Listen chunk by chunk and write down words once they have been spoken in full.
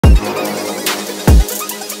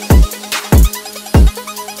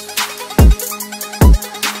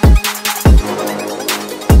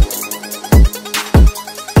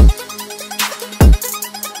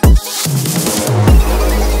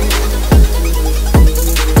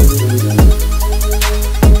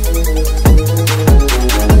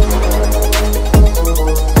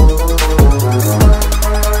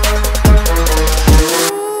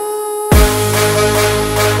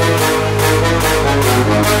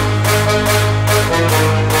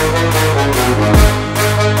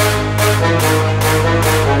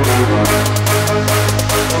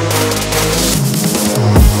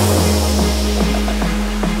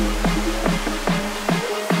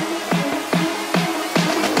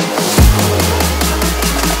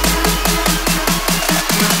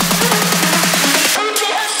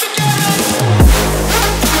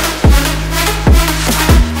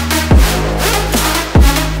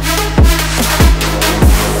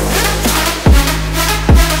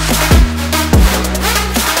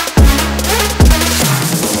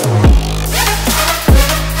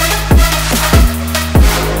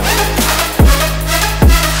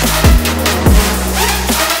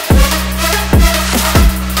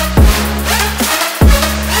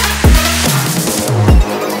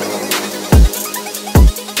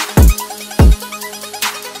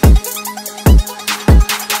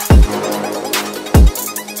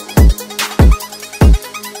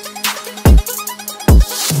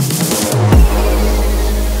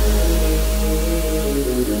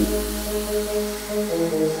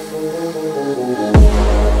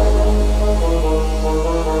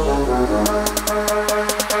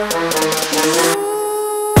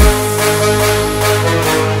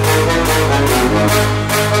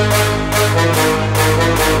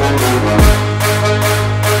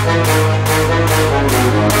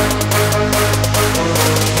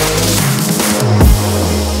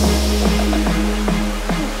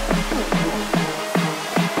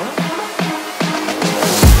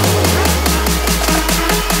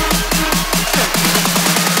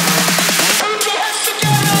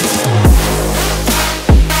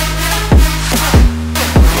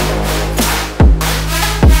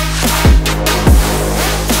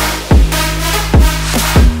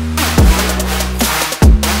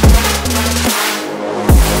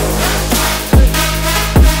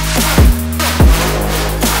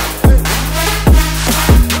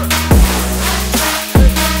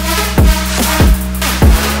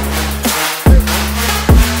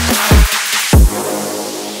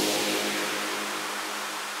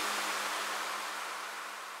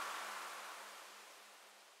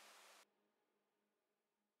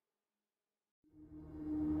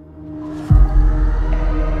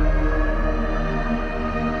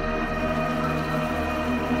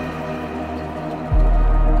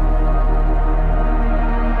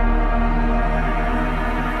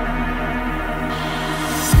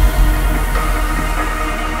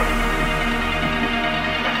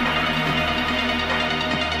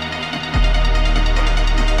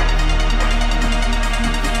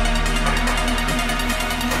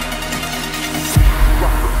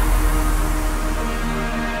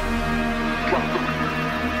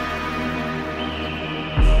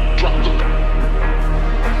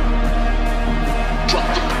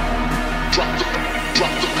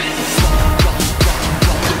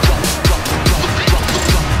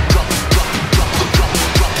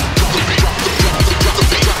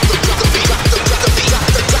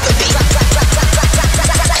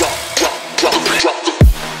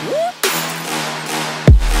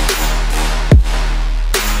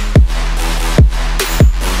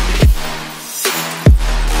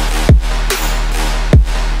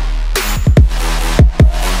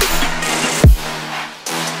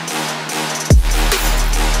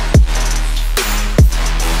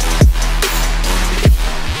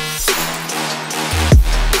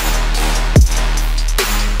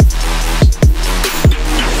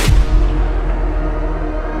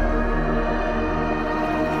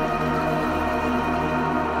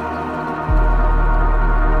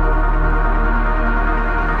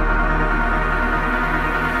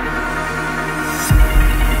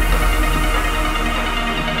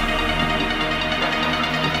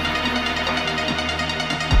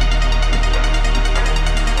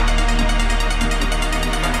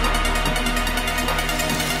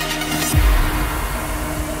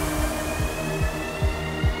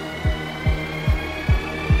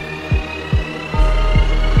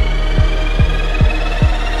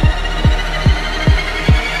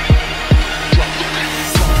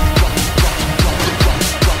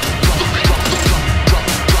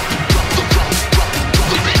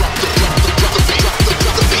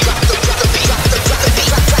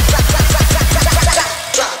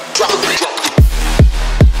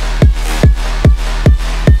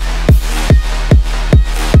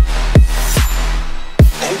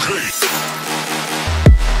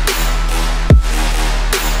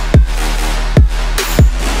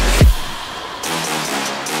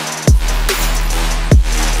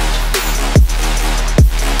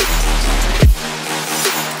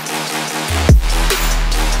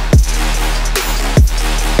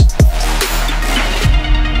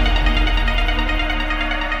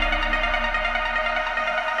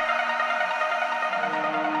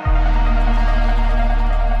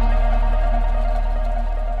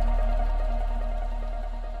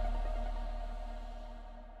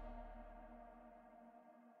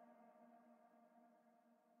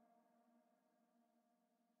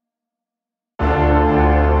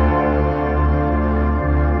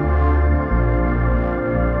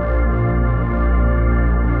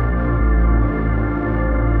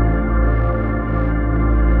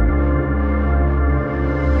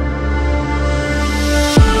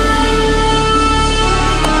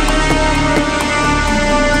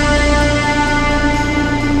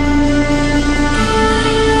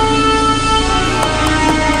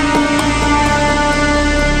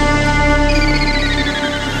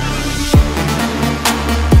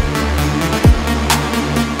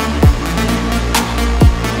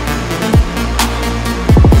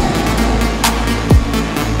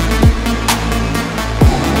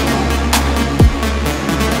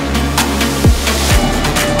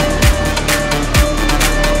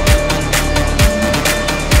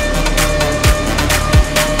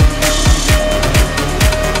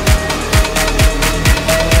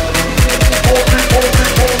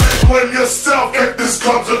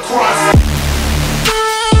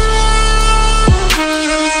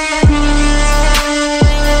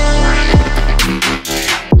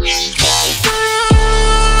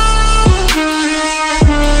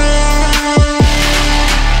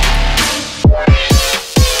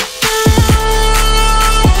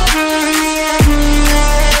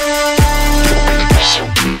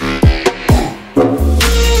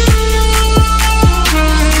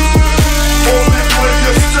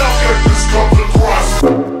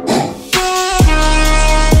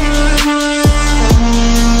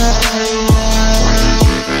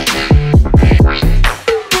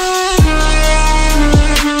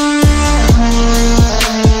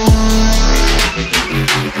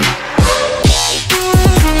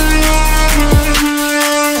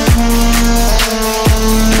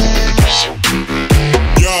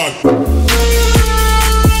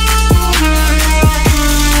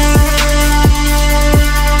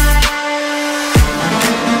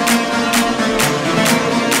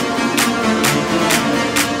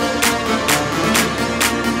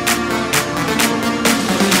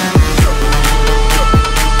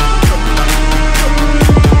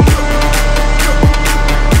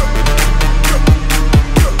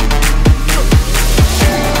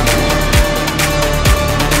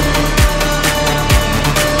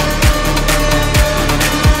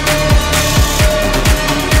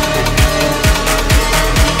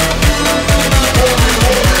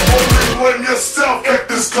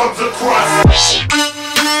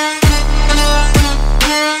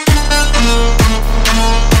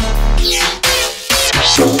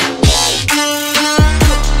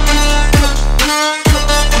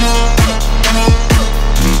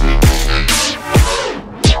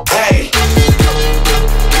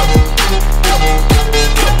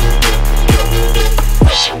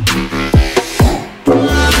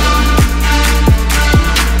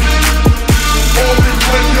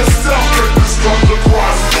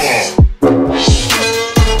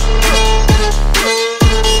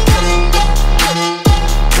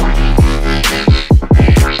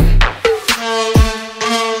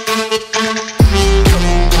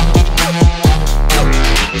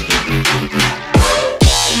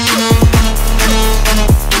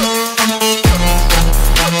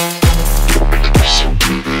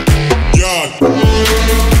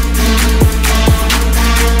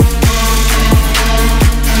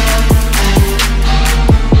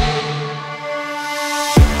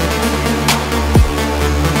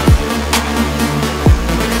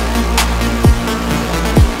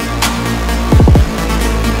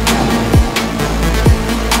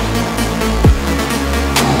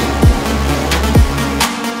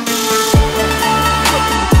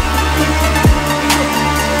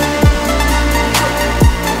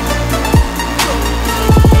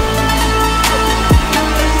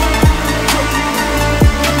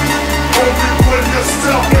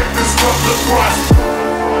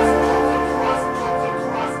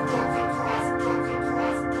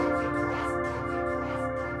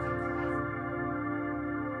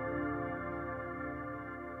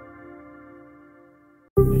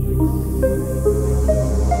See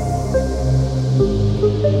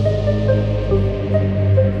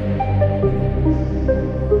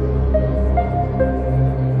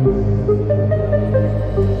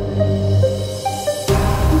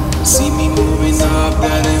me moving up,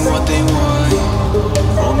 that ain't what they want.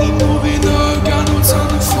 Only moving up, got no time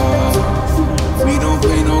to fall. We don't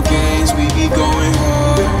play no games, we be going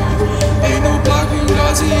hard. Ain't no blocking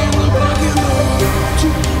IGAZI, ain't no blocking large.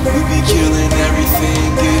 We be killing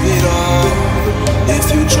everything, give it all. If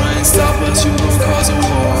you try and stop us, you gon' cause a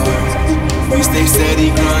war. We stay steady,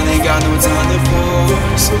 grinding, got no time to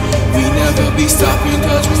pause. We never be stopping,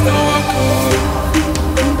 cause we know our call.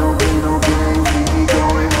 We don't play no games, we be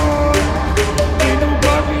going hard. Ain't no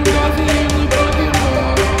blocking IGAZI, ain't no blocking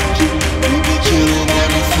large. We be killing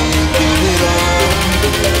everything, give it all.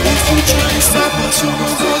 If you try and stop us, you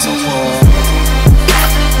gon' cause a war.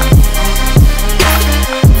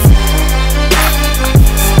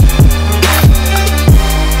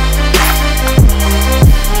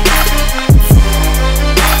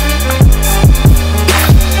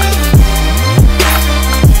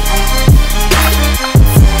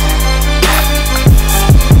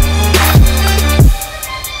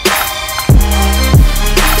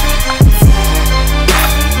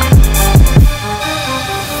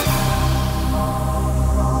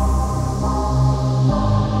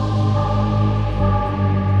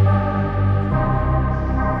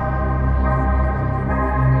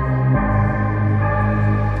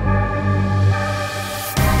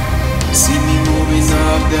 See me moving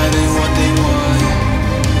up, that ain't what they want.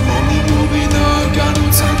 Only moving up, got no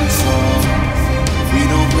time to fall. We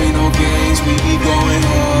don't play no games, we be going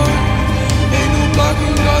hard. Ain't no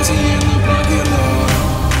blocking IGAZI, ain't no blocking large.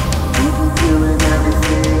 We be killing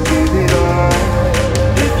everything, give it all.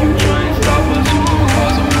 If you try and stop us, you gon'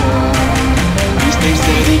 cause a war. We stay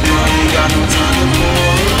steady, grinding, got no time to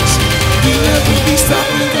pause. We never be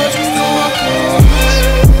stopping, cause we know our cause.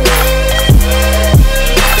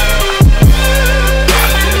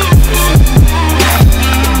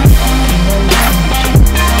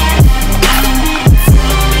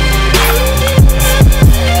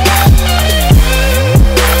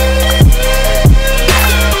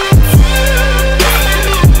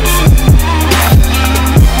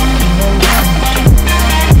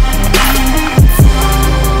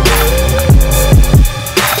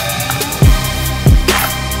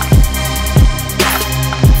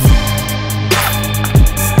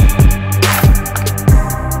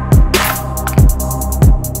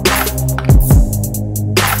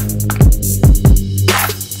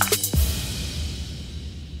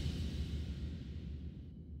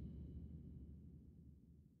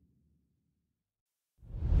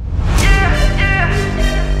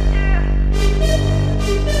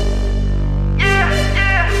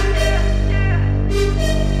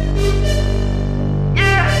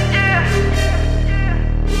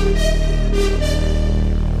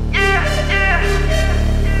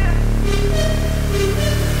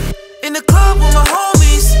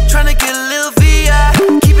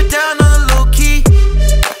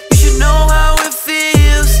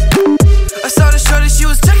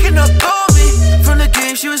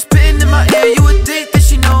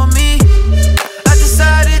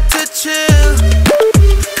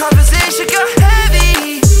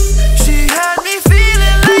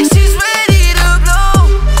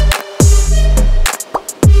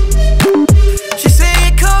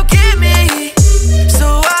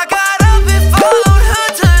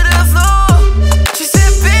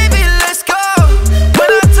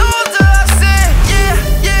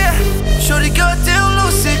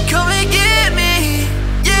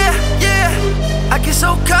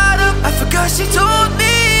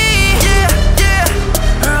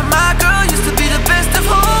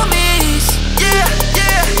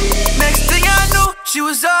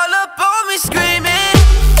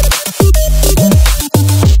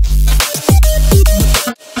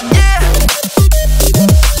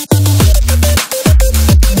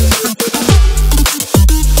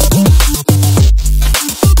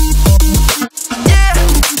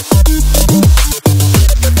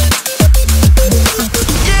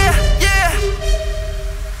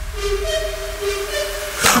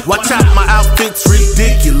 Watch out, my outfit's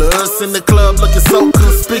ridiculous. In the club looking so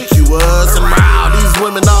conspicuous. And wow, these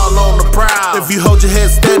women all on the prowl. If you hold your head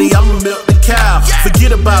steady, I'ma milk the cow.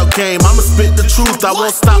 Forget about game, I'ma spit the truth. I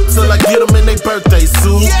won't stop till I get them in their birthday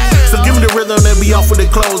suit. So give me the rhythm and be off with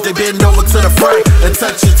their clothes. They bend over to the front and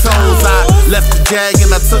touch your toes. I left the jag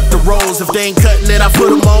and I took the rolls. If they ain't cutting it, I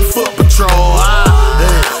put them on foot patrol.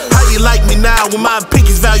 How you like me now when my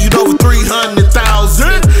pinky's valued over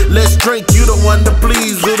 300,000? Let's drink, you the one to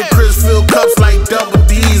please. Ludacris fill cups like double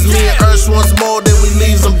D's. once more, then we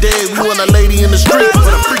leave them dead. We want a lady in the street with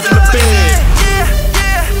a freak in the bed. Yeah,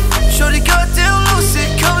 shorty got down lucid,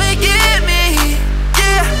 come and get me.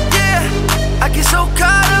 Yeah, I get so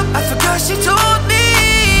caught up, I forgot she told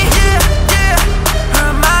me. Yeah, her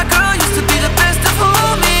and my girl used to be the best of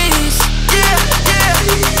homies. Yeah,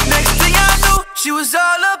 next thing I knew, she was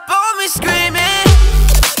all up on me screaming.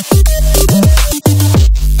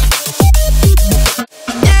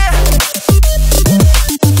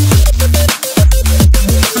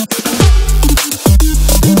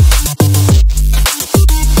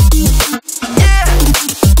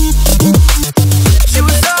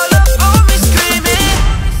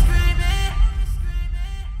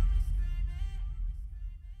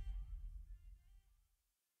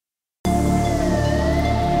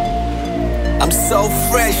 So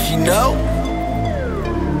fresh, you know?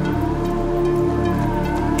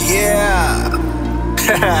 Yeah.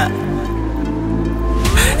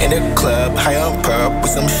 In the club, high on perp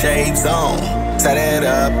with some shades on. Tie that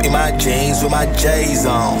up in my jeans with my J's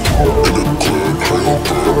on. In the club, high on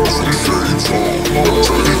perp with some shades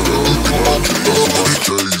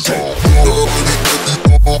on. Tie that up in my jeans with my J's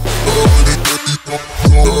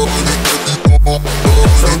on.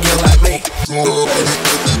 So get like me.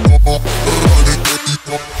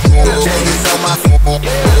 J's on my feet,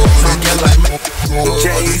 fucking like me.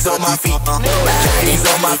 J's on my feet, J's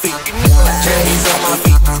on my feet, J's on my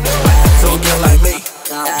feet. So get like me.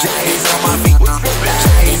 J's on my feet,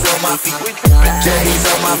 J's on my feet, J's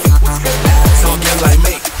on my feet. So get like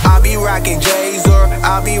me. I be rocking J's or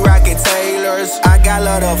I be rocking Taylors. I got a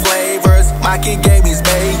lot of flavors. My kick game is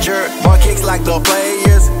major. More kicks like the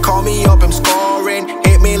players. Call me up, I'm scoring.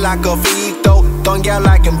 Hit me like a Vito. Don't get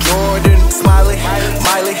like I'm Jordan. Smiley,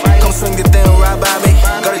 Miley, come swing the thing right by me.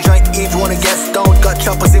 Got a drink if you wanna get stoned. Got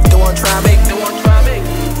choppers if they wanna try me.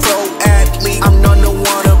 Pro athlete, I'm not no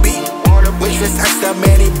wannabe. Waitress asked that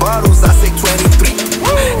many bottles, I say 23.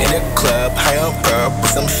 In the club, high on perp with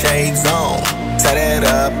some shades on. Tie that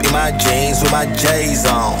up in my jeans with my J's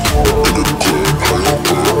on. In the club, high on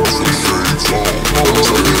perp with some shades on. Tie that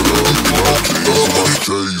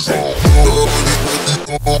up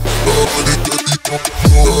in my jeans with my J's on.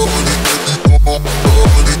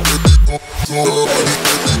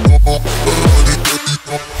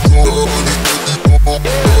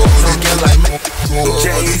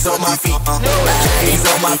 J's on my feet, J's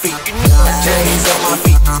on my feet, J's on my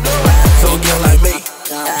feet. So get like me.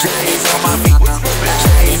 J's on my feet,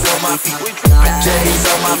 J's on my feet, J's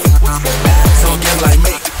on my feet. So get like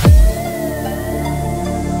me.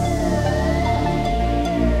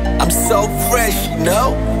 I'm so fresh, you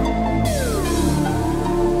know?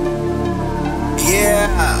 Yeah.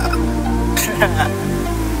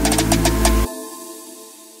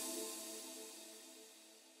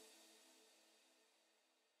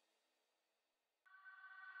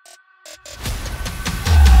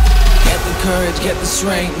 Courage, get the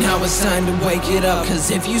strength, now it's time to wake it up. Cause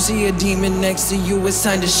if you see a demon next to you, it's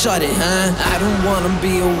time to shut it, huh? I don't wanna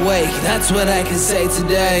be awake, that's what I can say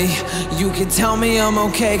today. You can tell me I'm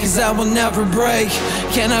okay, cause I will never break.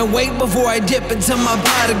 Can I wait before I dip into my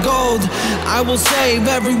pot of gold? I will save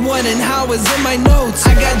everyone and how is in my notes.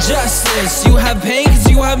 I got justice, you have pain cause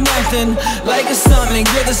you have nothing. Like a stomach,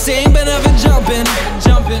 you're the same but never jumping.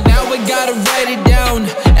 Now I gotta write it down,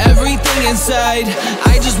 everything inside.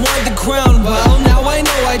 I just want the crown. Well, now I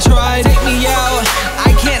know I tried. Take me out,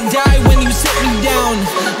 I can't die when you sit me down.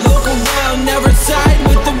 Look around, never side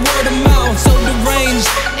with the word of mouth. So deranged,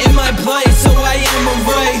 in my place, so I am a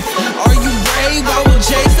wraith. Are you brave? I will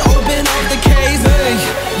chase, open up the case. Hey,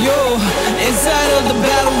 yo, inside of the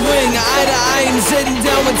battle ring, eye to eye, I'm sitting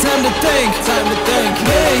down with time to think.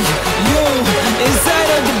 Hey, yo, inside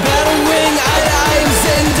of the battle ring, eye to eye, I'm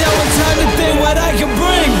sitting down with time to think what I can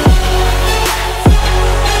bring.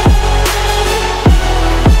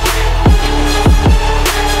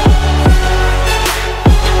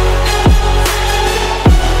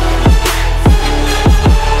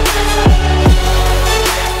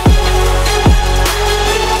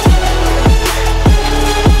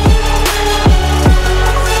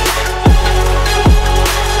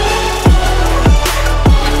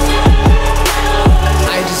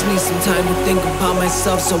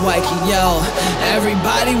 So I can yell.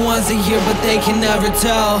 Everybody wants to hear but they can never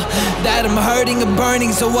tell that I'm hurting and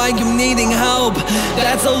burning, so I am needing help.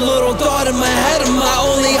 That's a little thought in my head of my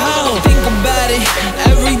only help. Think about it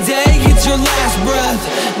every day, it's your last breath.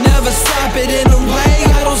 Never stop it in a way,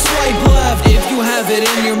 I don't swipe left. If you have it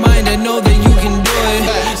in your mind, I know that you can do it.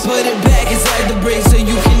 Put it back inside the break so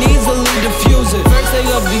you can easily diffuse it. First day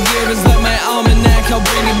of the year is like my almanac, I'll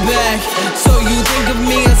bring it back. So you think of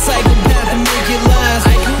me a psychopath and make it last.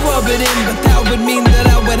 I can rub it in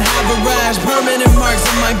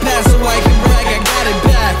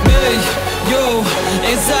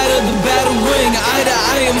of the battle ring. Eye to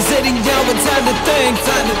eye, I'm sitting down with time to think.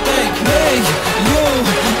 Me, you,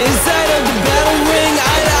 inside of the battle ring.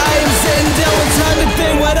 Eye to eye, I'm sitting down with time to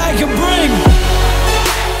think what I can bring.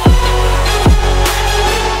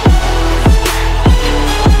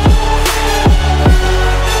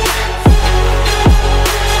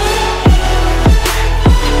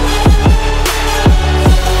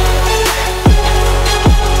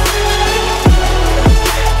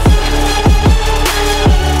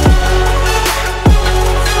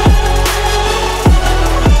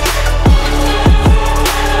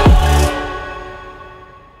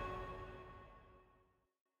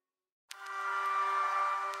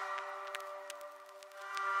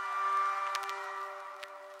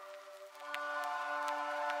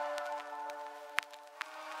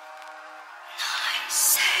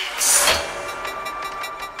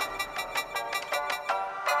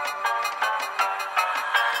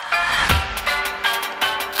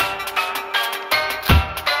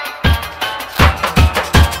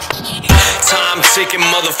 Ticking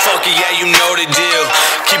motherfucker, yeah, you know the deal.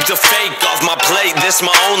 Keep the fake off my plate, this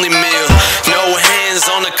my only meal. No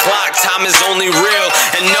hands on the clock, time is only real.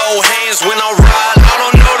 And no hands when I ride, I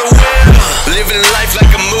don't know the will. Living life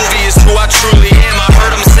like a movie is who I truly am. I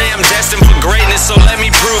heard them say I'm destined for greatness, so let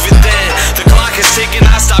me prove it then. The clock is ticking,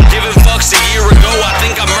 I stopped giving fucks a year ago. I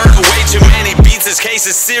think I murdered way too many beats, this case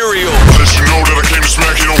is serial. Let you know that I came to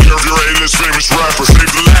smack you, don't care if you're a A-list famous rapper.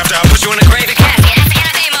 Save the laughter, I put you in a grave.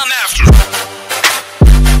 I'm after.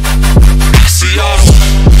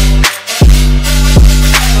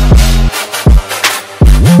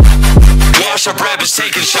 Wash up rappers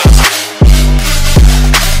taking shots.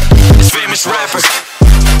 It's famous rappers.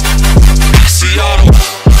 Seattle.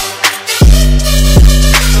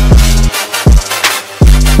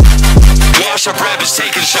 Wash up rappers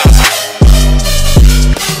taking shots.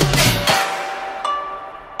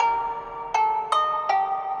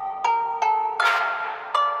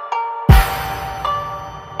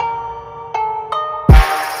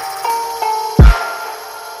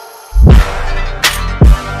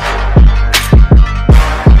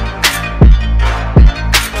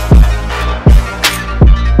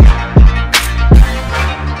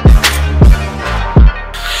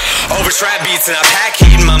 Trap beats and I pack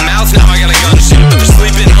heat in my mouth, now I got a gun shit. But they're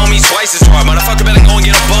sleeping on me twice as hard. Motherfucker better go and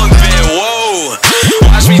get a bunk bed. Whoa,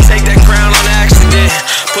 watch me take that crown on accident.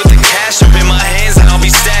 Put the cash up in my hands and I'll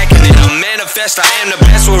be stacking it. I'm manifest, I am the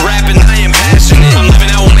best with rapping, I am passionate. I'm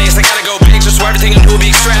living out ways, I gotta go big, just so everything I do will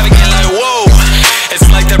be extravagant. Like whoa, it's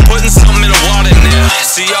like they're putting something in the water now.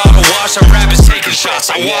 See all the wash up rappers taking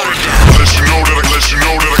shots, I water down. Let you know that I let you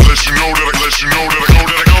know that I let you know that I let you know that I go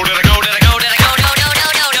that I go that I go that I go that I go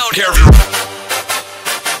care of you.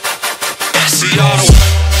 Seattle.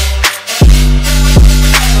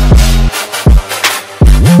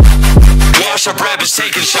 Wash up rappers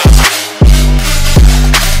taking shots.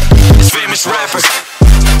 It's famous rappers.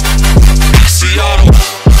 Seattle.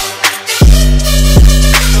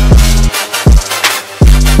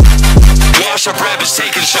 Wash up rappers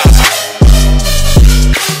taking shots.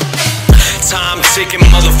 Time ticking,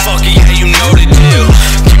 motherfucker, yeah, you know the deal.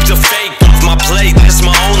 Keep the fake off my plate, that's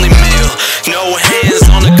my only meal. No hands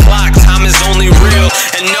on the clock, time is only real.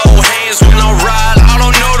 And no hands when I ride, I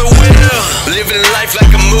don't know the will. Living life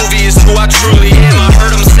like a movie is who I truly am. I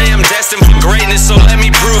heard them say I'm destined for greatness, so let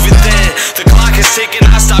me prove it then. The clock is ticking,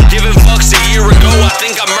 I stopped giving fucks a year ago. I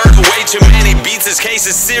think I murdered way too many beats, this case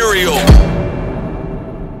is serial.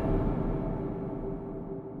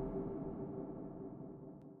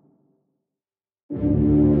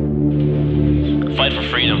 Fight for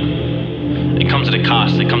freedom. It comes at a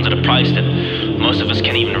cost, it comes at a price that most of us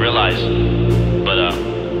can't even realize. But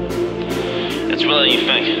it's really than you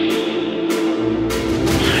think.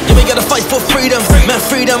 Yeah, we gotta fight for freedom. Man,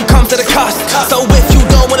 freedom comes at a cost. So if you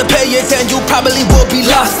don't wanna pay it, then you probably will be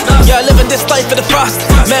lost. Yeah, living this life in the frost.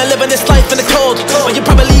 Man, living this life in the cold. But you're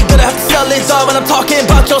probably gonna have to sell it all when I'm talking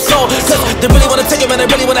about your soul. Cause they really wanna take it, man, they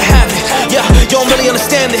really wanna have it. Yeah, you don't really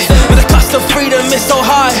understand it. But the cost of freedom is so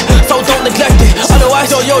high, so don't neglect it.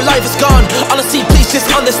 Otherwise, your life is gone. Honestly, please just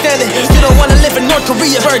understand it. You don't wanna live in North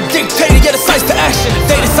Korea, where a dictator, yeah, decides to action.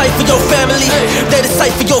 They decide for your family, they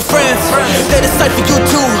decide for your friends, they decide for you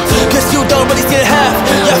too. Cause you don't really still have.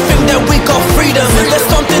 Yeah, think that we got freedom, that's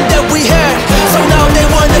something that we had. So now they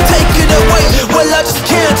wanna take it away. Well, I just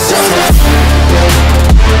can't.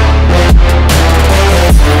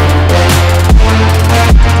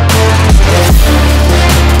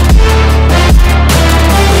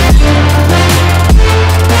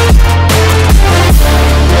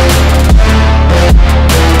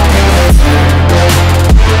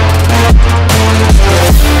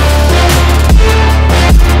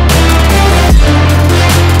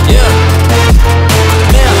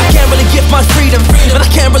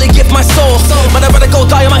 can't really give my soul. But I'd rather go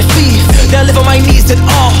die on my feet than live on my knees at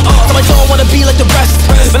all. So I don't wanna be like the rest,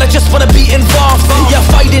 but I just wanna be involved. Yeah,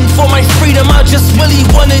 fighting for my freedom, I just really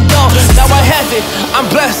want it all. Now I have it, I'm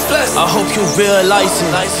blessed. I hope you realize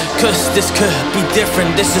it, cause this could be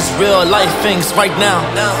different. This is real life things right now,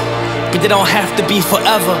 but they don't have to be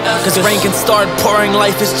forever. Cause rain can start pouring,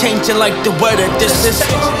 life is changing like the weather. This is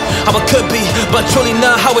how it could be, but truly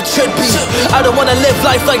not how it should be. I don't wanna live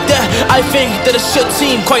life like that. I think that it should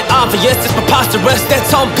seem quite obvious. It's preposterous that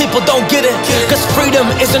some people don't get it, cause freedom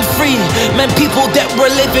isn't free. Man, people that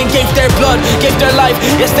were living gave their blood, gave their life.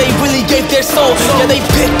 Yes, they really gave their soul. Yeah, they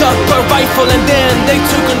picked up a rifle and then they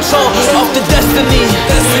took control of the destiny.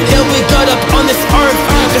 Then we got up on this earth,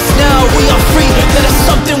 cause now we are free. That is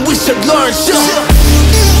something we should learn.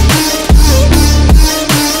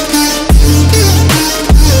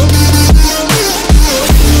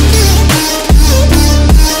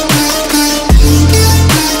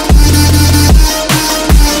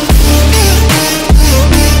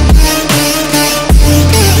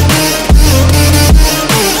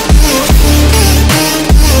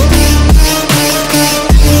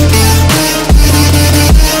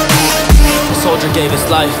 Gave his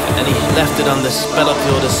life and he left it on this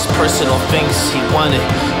battlefield as personal things he wanted,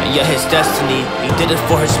 and yet his destiny, he did it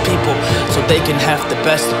for his people so they can have the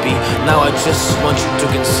best to be. Now I just want you to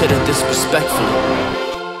consider this respectfully.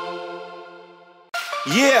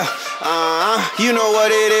 Yeah, you know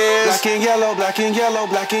what it is. Black and yellow, black and yellow,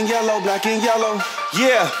 black and yellow, black and yellow.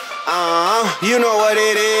 Yeah, you know what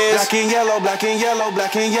it is. Black and yellow, black and yellow,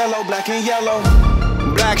 black and yellow, black and yellow.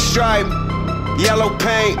 Black stripe, yellow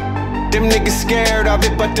paint. Them niggas scared of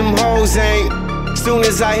it, but them hoes ain't. Soon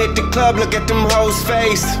as I hit the club, look at them hoes'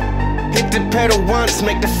 face. Hit the pedal once,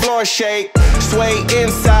 make the floor shake. Sway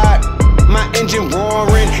inside, my engine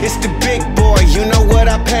roaring. It's the big boy, you know what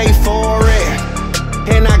I pay for it.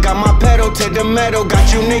 And I got my pedal to the metal.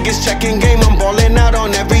 Got you niggas checking game, I'm ballin' out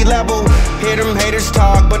on every level. Hear them haters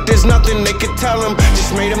talk, but there's nothing they could tell them.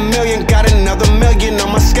 Just made $1 million, got another $1 million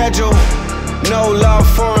on my schedule. No love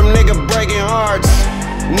for him, nigga breaking hearts.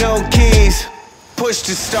 No keys, push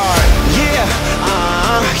to start. Yeah,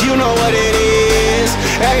 you know what it is.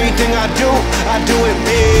 Everything I do it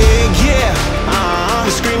big. Yeah,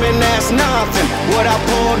 screaming that's nothing. What I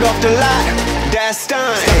pulled off the lot, that's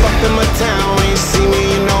done. Step up in my town, when you see me,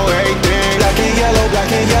 you know everything. Black and yellow,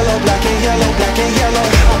 black and yellow, black and yellow, black and yellow.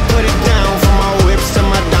 I put it down from my whips to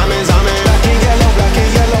my diamonds. I'm in black and yellow, black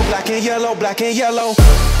and yellow, black and yellow, black and yellow.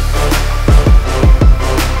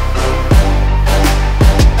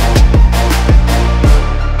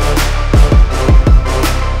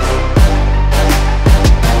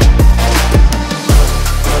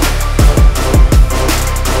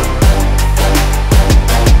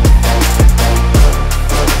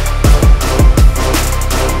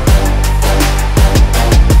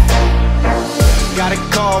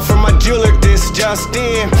 Just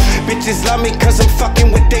in. Bitches love me cause I'm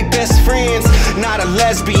fucking with they best friends. Not a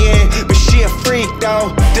lesbian, but she a freak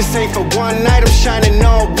though. This ain't for one night, I'm shining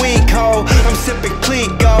all week, ho. I'm sipping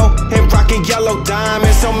Clico and rocking yellow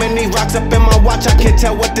diamonds. So many rocks up in my watch, I can't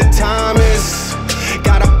tell what the time is.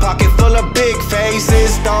 Got a pocket full of big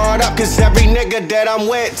faces. Throw it up cause every nigga that I'm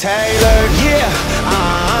with tailored. Yeah,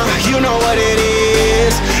 you know what it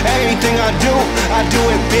is. Everything I do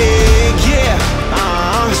it big. Yeah,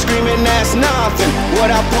 screaming that's nothing. What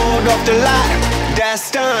I pulled off the lot, that's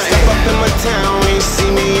done. Step up in my town, when you see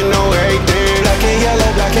me, you know everything. Black and yellow,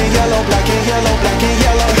 black and yellow, black and yellow, black and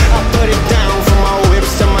yellow. I put it down from my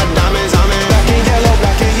whips to my diamonds. I'm in black and yellow,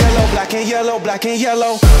 black and yellow, black and yellow, black and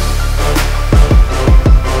yellow.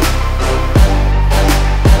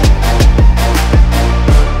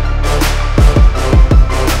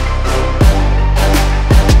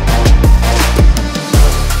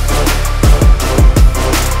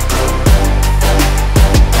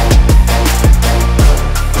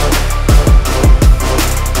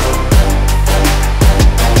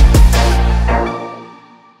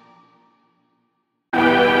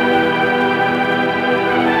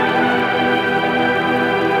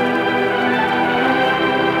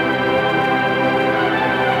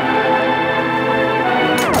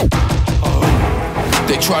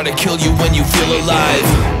 Try to kill you when you feel alive.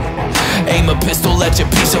 Aim a pistol at your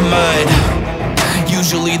peace of mind.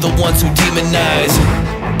 Usually the ones who demonize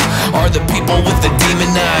are the people with the demon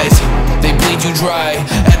eyes. They bleed you dry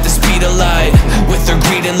at the speed of light with their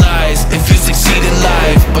greed and lies. If you succeed in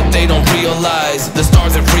life, but they don't realize the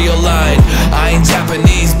stars have realigned. I ain't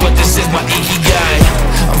Japanese, but this is my ikigai.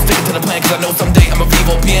 I'm sticking to the plan cause I know someday I'm a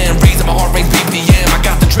vivo PN. Raising my heart rate BPM. I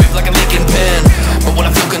got the drip like a Lincoln pen. But when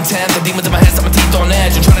I feel content, the demons in my head set my teeth on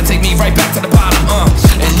edge and trying to take me right back to the bottom.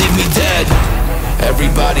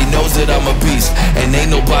 that I'm a beast, and ain't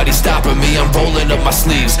nobody stopping me. I'm rolling up my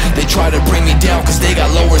sleeves. They try to bring me down cause they got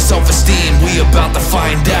lower self-esteem. We about to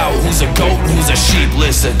find out who's a goat and who's a sheep.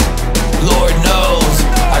 Listen, Lord knows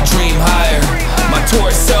I dream higher. My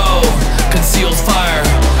torso conceals fire,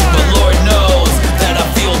 but Lord knows that I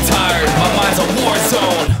feel tired. My mind's a war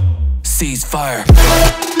zone. Ceasefire.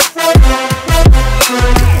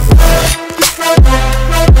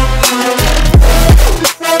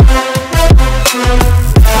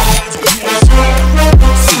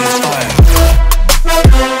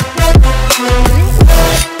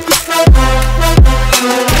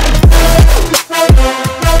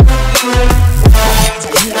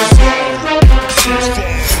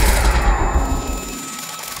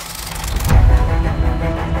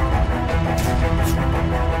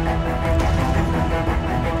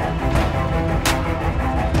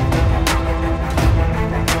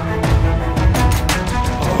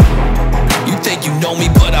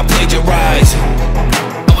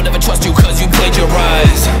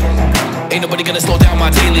 Ain't nobody gonna slow down my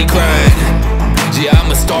daily grind. Yeah, I'm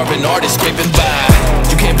a starving artist scraping by.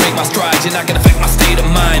 You can't break my strides, you're not gonna affect my state of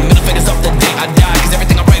mind. Middle fingers up the day I die, cause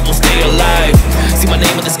everything I write will stay alive. See my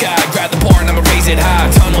name in the sky, grab the bar and I'ma raise it high.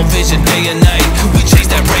 Tunnel vision day and night, we chase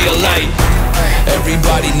that ray of light.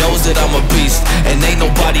 Everybody knows that I'm a beast, and ain't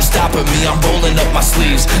nobody stopping me. I'm rolling up my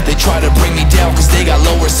sleeves. They try to bring me down cause they got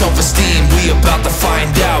lower self-esteem. We about to find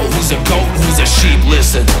out who's a goat and who's a sheep.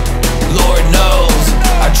 Listen, Lord knows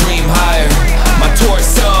I dream higher. My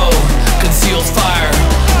torso conceals fire,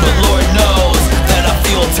 but Lord knows that I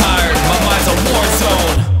feel tired. My mind's a war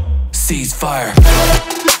zone. Ceasefire.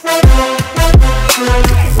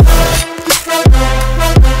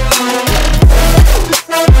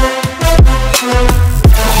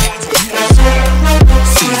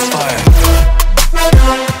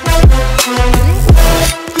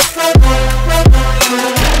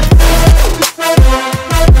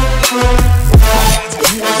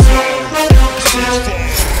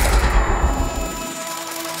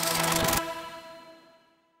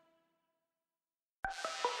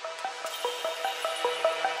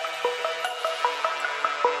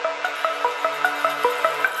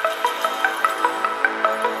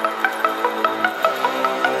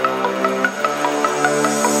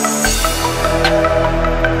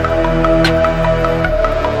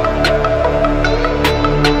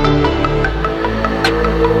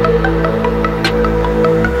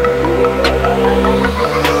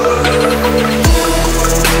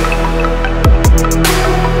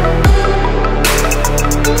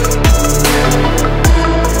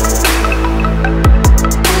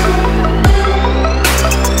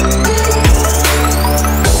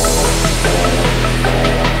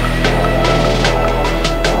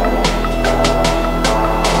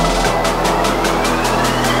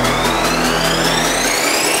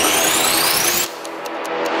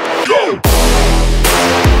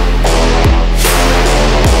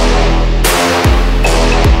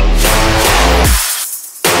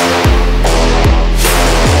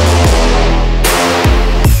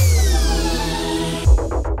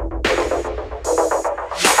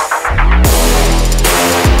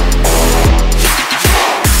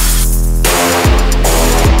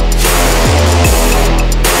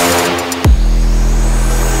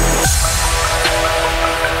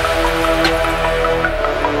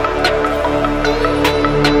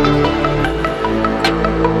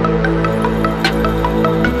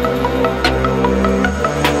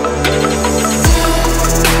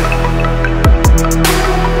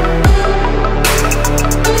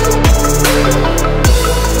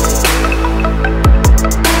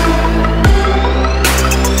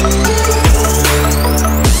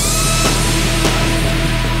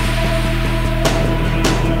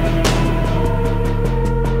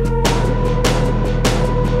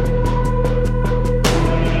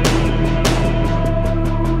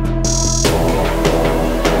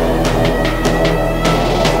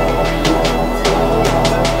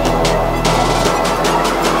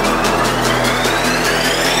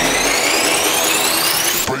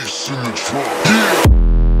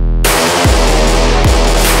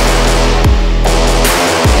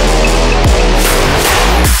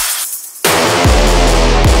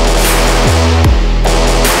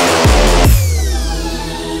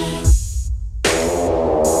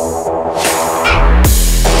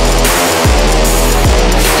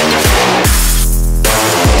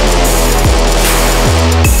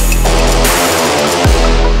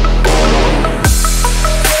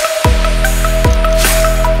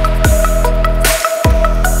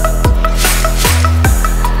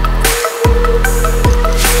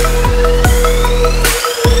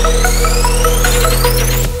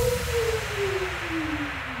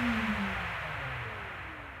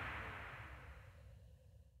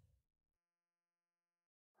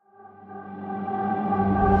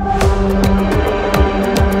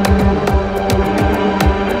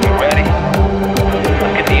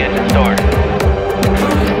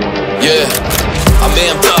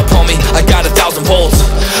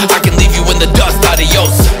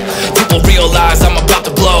 adios. People realize I'm about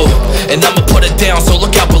to blow, and I'ma put it down, so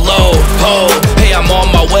look out below. Oh, hey, I'm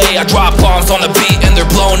on my way. I drop bombs on the beat and they're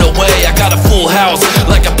blown away. I got a full house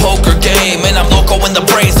like a poker game, and I'm loco in the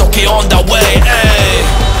brains, okay, on the way. Hey,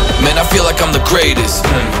 man, I feel like I'm the greatest.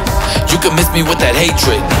 You can miss me with that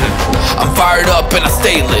hatred. I'm fired up and I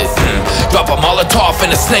stay lit. Drop a Molotov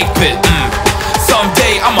in a snake pit.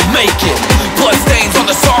 Someday I'ma make it. Blood stains on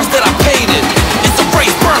the songs that I painted. It's a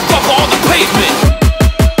race, burn rubber on the pavement.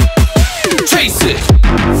 Chase it.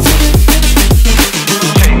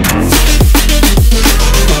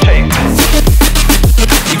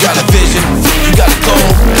 You got a vision, you got a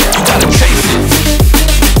goal, you gotta chase it.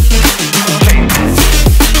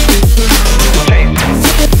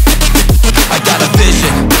 I got a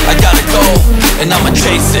vision, I got a goal, and I'ma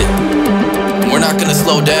chase it. We're not gonna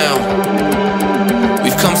slow down.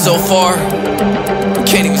 We've come so far, we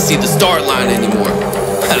can't even see the start line anymore.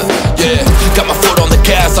 Yeah, got my foot on the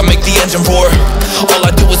gas, I make the engine roar. All I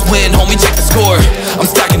do is win, homie, check the score. I'm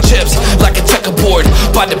stacking chips like a checkerboard,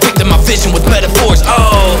 by depicting my vision with metaphors.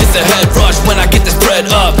 Oh, it's a head rush when I get this bread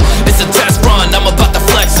up. It's a test run, I'm about to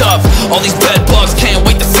flex up. All these bed bugs can't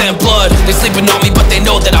wait to send blood. They sleeping on me, but they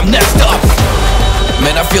know that I'm next up.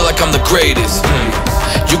 Man, I feel like I'm the greatest.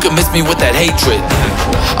 You can miss me with that hatred.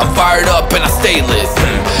 I'm fired up and I stay lit.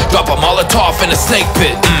 Drop a Molotov in a snake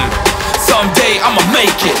pit. Someday I'ma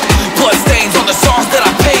make it. Blood stains on the songs that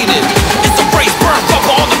I painted. It's a race, burn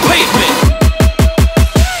rubber on the pavement.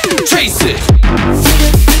 Chase it.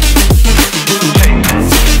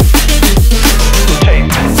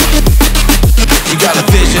 You got a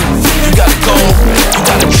vision, you got a goal, you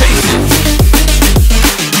gotta chase it.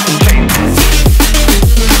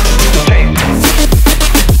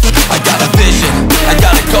 I got a vision, I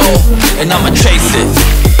got a goal, and I'ma chase it.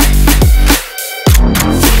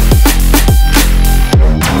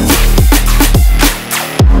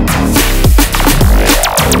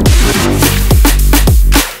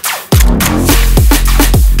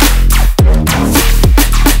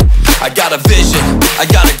 I got a vision, I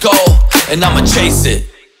got a goal, and I'ma chase it.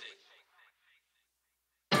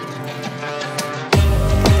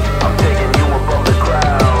 I'm taking you above the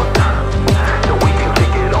crowd, so we can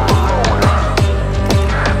kick it on the moon.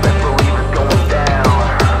 Best believe it's going down.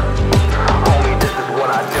 Homie, this is what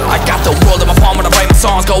I do. I got the world in my palm when I write my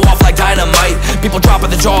songs, go off like dynamite. People dropping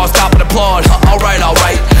the jaws, stop and applaud. Alright,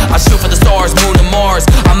 alright. I shoot for the stars, moon and Mars.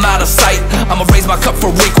 I'm out of sight. I'ma raise my cup for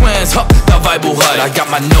Requenze. The Bible hut. I got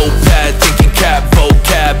my notepad, thinking cap,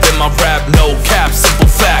 vocab in my rap, no cap. Simple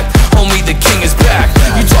fact, homie, the king is back.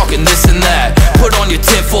 You talking this and that? Put on your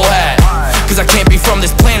tinfoil hat, cause I can't be from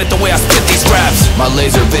this planet the way I spit these raps. My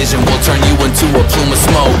laser vision will turn you into a plume of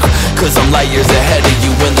smoke, cause I'm light years ahead of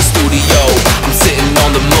you in the studio. I'm sitting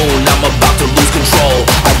on the moon, I'm about to lose control.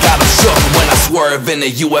 I got 'em shook when I swerve in a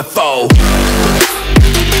UFO.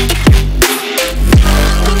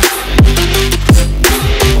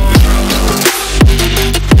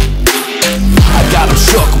 I got 'em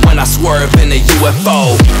shook when I swerve in a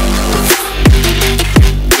UFO.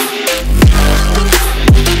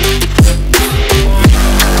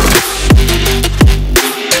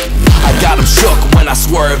 I got 'em shook when I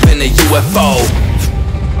swerve in a UFO.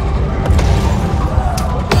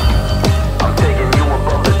 I'm taking you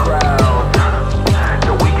above the crowd,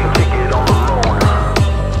 so we can kick it on the moon.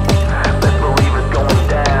 Best believe it's going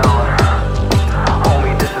down.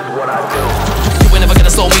 Homie, this is what I do. You ain't never gonna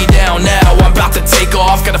slow me down now. I'm about to take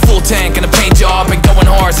off. Got a full tank and a paint job. Been going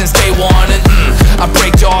hard since day one. And I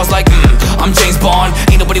break jaws like I'm James Bond.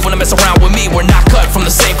 Ain't nobody wanna mess around with me. We're not cut from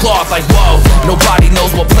the same cloth. Like whoa, nobody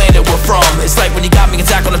knows what planet we're from. It's like when you got me and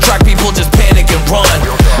Zack on the track, people just panic and run.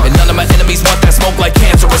 And none of my enemies want that smoke like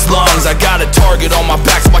cancerous lungs. I got a target on my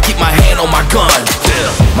back, so I keep my hand on my gun.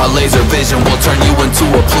 My laser vision will turn you into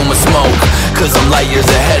a plume of smoke, cause I'm light years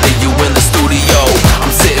ahead of you in the studio.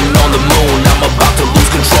 I'm sitting on the moon, I'm about to lose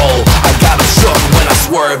control. I got 'em shook when I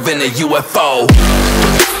swerve in a UFO.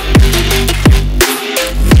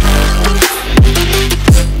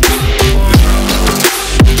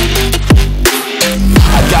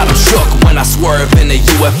 I got 'em shook when I swerve in a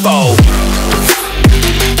UFO.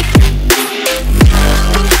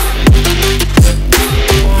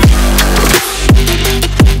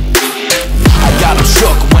 I got 'em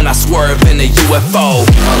shook when I swerve in a UFO.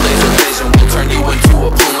 My laser vision will turn you into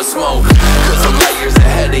a plume of smoke, cause I'm light years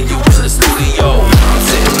ahead of you in the studio. I'm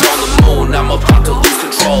sitting on the moon, I'm about to lose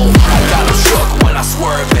control. I got 'em shook when I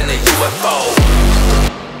swerve in a UFO.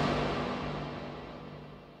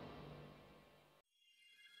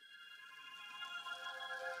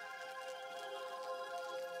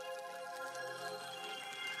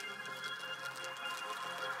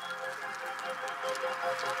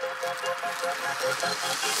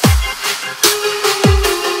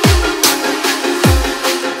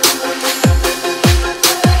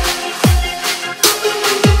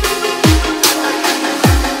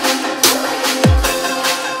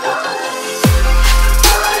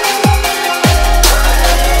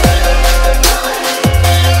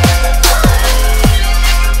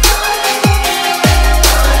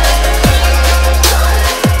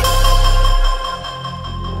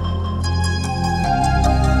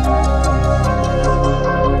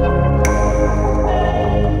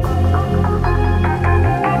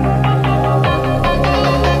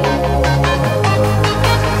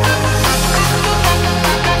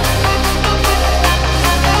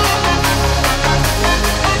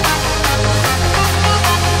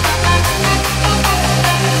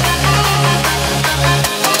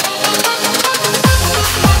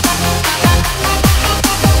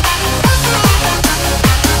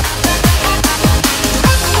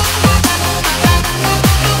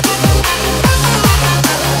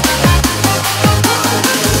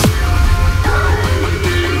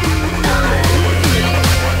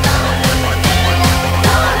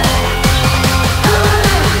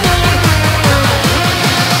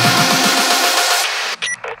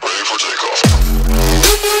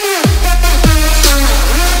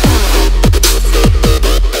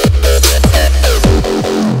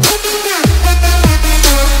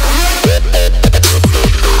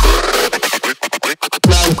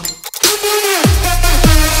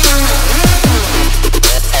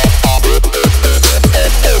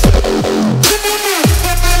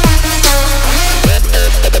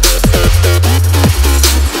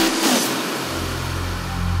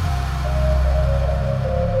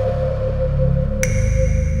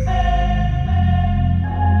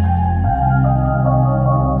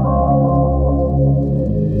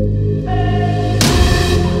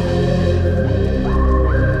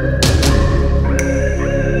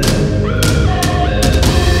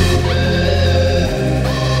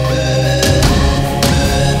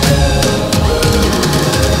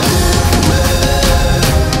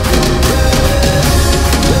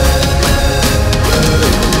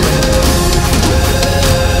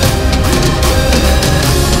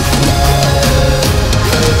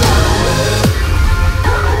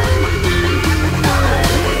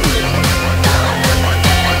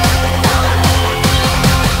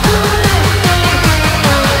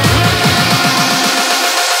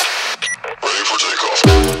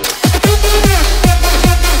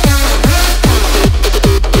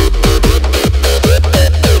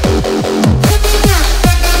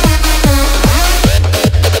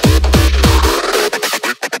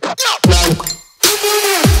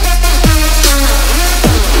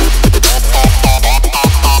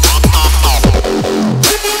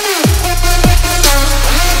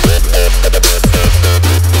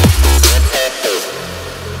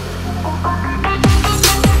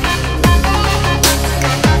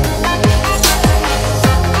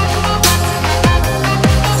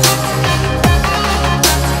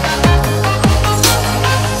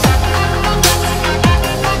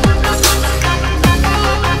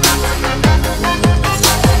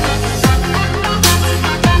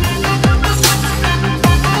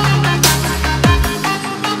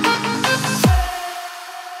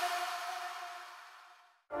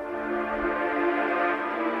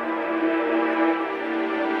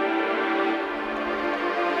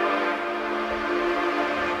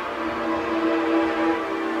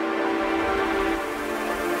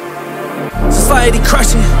 Society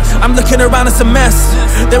crushing, I'm looking around, it's a mess.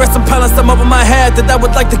 There are some problems I'm over my head that I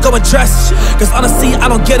would like to go address. Cause honestly, I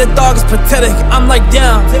don't get it, dog, it's pathetic. I'm like,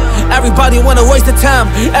 damn, everybody wanna waste the time.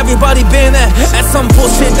 Everybody been at some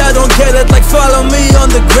bullshit, I don't get it. Like, follow me on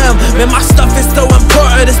the gram. Man, my stuff is so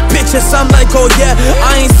important, it's bitches. I'm like, oh yeah,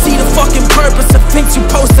 I ain't see the fucking purpose of things you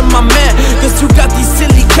posting, my man. Cause you got these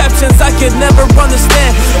silly captions I could never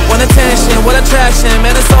understand. What attention, what attraction,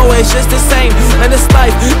 man, it's always just the same. And this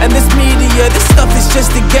life, and this media, this stuff is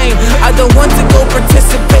just a game. I don't want to go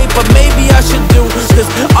participate, but maybe I should do. Cause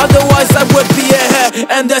otherwise I would be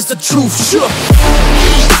ahead, and that's the truth, sure.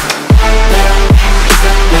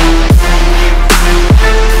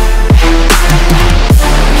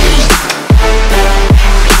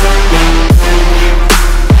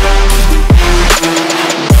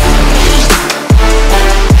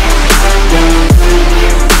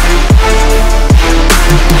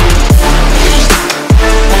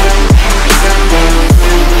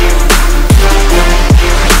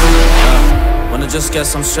 Just get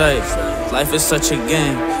some straight. Life is such a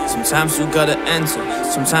game. Sometimes you gotta enter,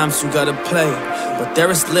 sometimes you gotta play. but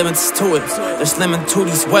there is limits to it. There's limits to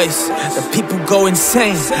these ways. The people go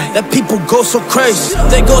insane, the people go so crazy.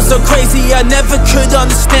 They go so crazy, I never could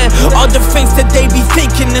understand all the things that they be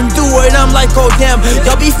thinking and do it. I'm like, oh damn,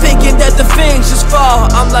 y'all be thinking that the things just fall.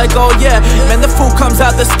 I'm like, oh yeah, man, the food comes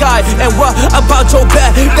out the sky. And what about your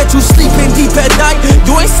bed? That you sleeping deep at night?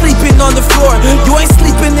 You ain't sleeping on the floor, you ain't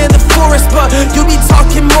sleeping in the forest, but you be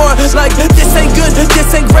talking more like this ain't good,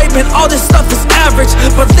 this ain't great, man, all this stuff is average.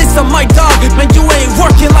 But listen, my dog, man, you ain't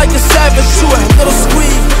working like a savage. You a little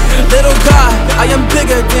squeeze, little guy, I am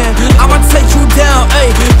bigger than, I'ma take you down,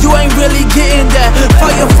 ayy, you ain't really getting that.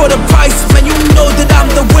 Fire for the price, man, you know that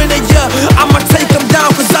I'm the winner, yeah. I'ma take them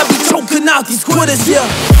down, cause I be choking out these quitters, yeah.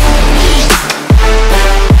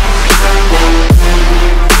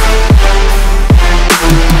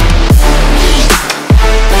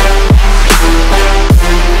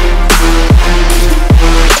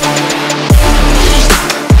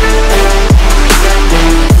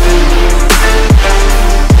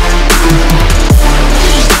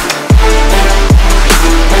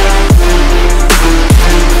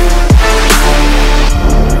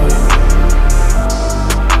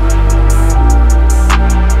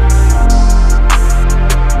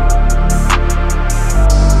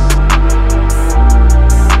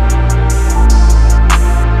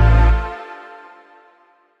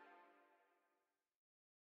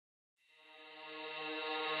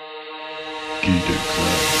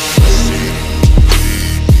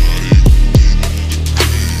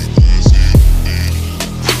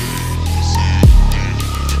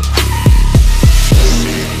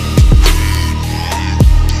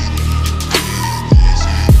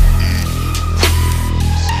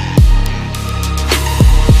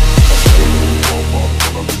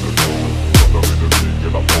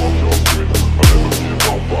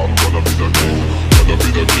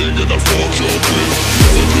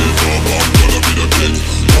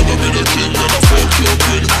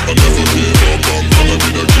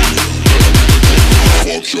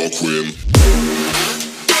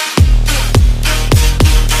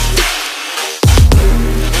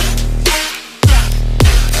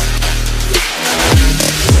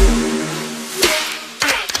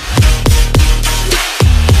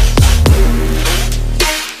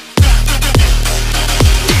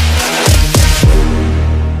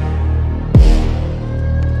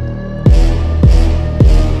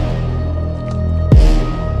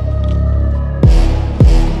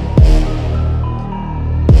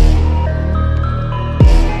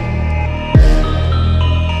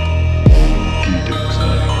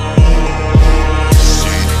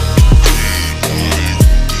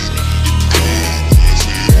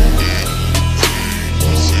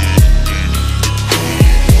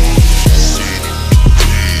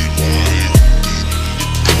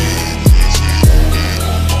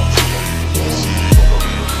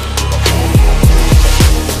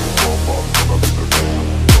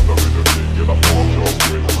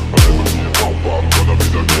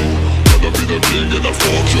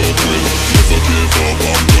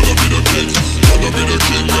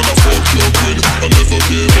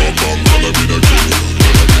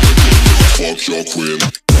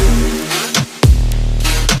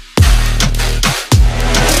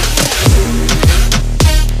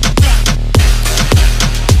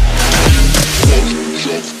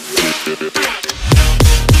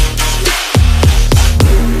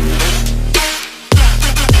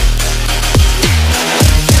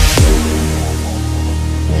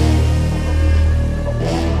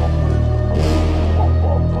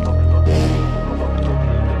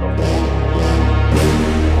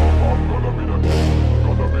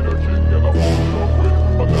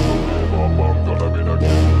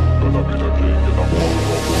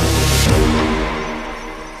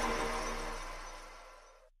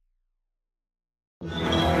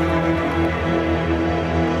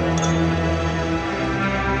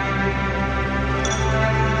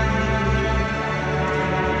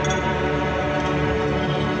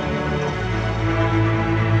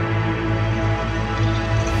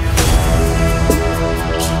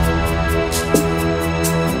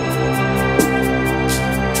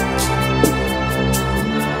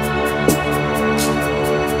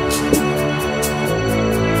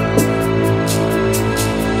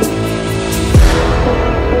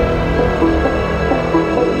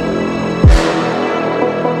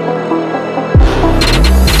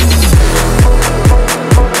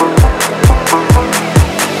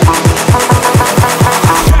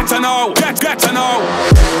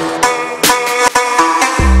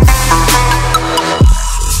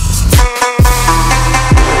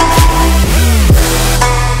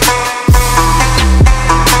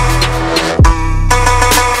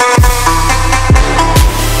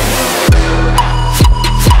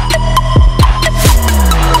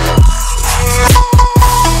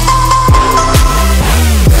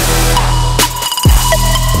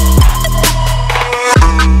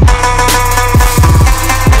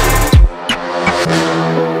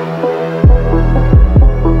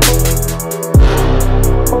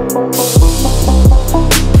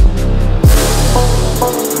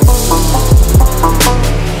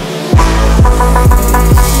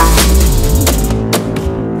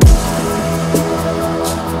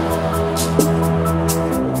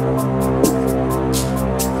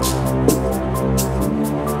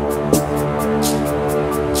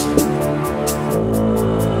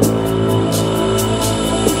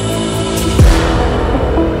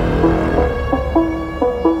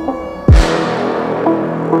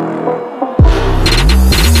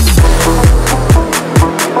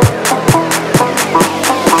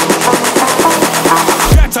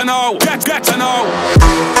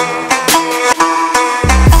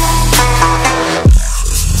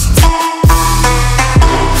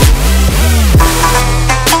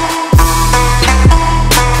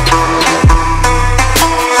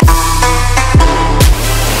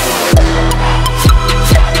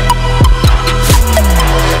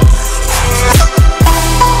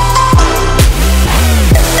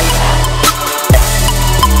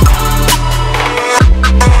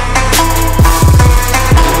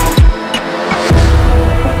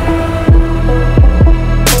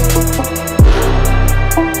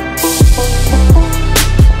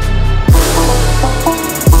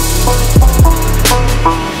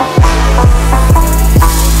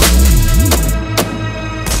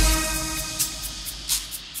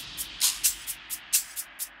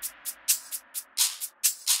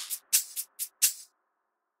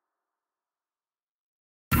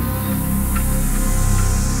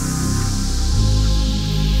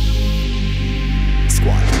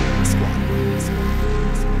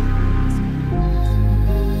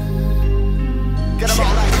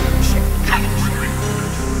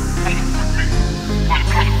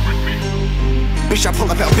 Bitch, I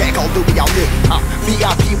pull up out back, all Louis, all Louis.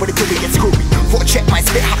 VIP, what it do, we get screwy. Four check my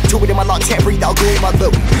spit, hot to it in my long tan, breathe, all gooey, my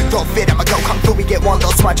Louis. Throw fit, I'ma go, come through, we get one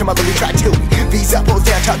little smudge, my Louis, try two. V's up, pulls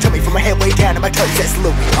down, talk to me from my head way down to my toes, that's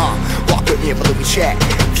Louis. Walk with me in my Louis chat.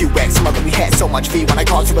 Few X, my Louis had so much V when I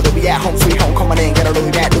called you, my Louis at home, sweet home, come on in, get a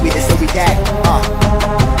Louis that, Louis this, Louis that.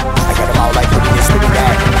 I got them all like Louis this, Louis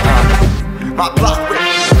that. My block,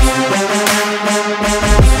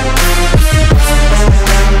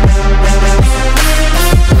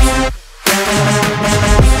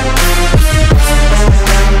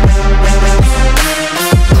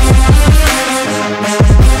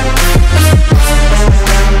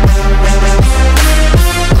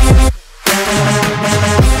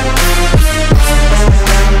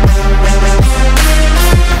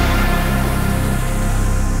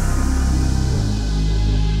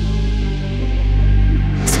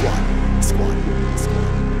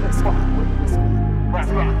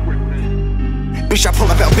 bitch, I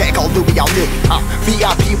pull up out back, all Louis, all Louis.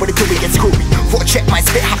 VIP, what it do, we get screwy. Four check my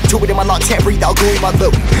spit, hot to it in my long tan, breathe, all gooey, my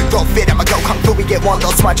Louis. Throw fit, I'ma go, come through, we get one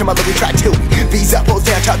little smudge, my Louis, try two. V's up, pulls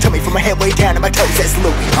down, talk to me from my head way down to my toes, that's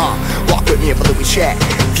Louis. Walk with me in my Louis chat.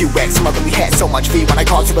 Few X, my Louis had so much V when I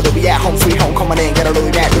called you, my Louis at home, sweet home, come on in, get a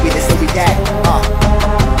Louis that, Louis this, Louis that.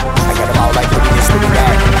 I got them all like Louis this, Louis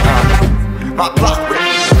that. My block,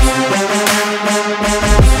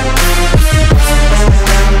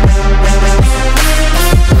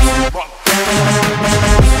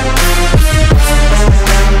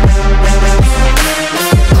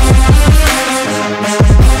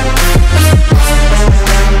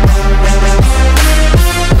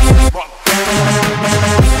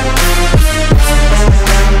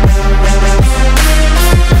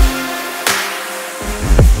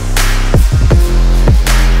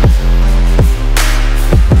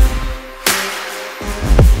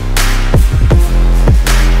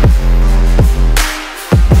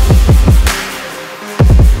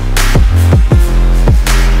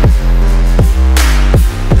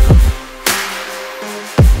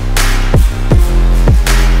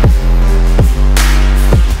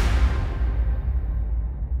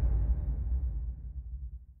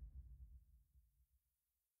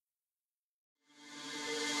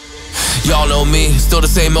 Y'all know me, still the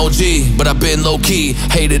same OG, but I've been low-key.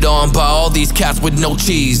 Hated on by all these cats with no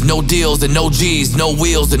cheese. No deals and no G's, no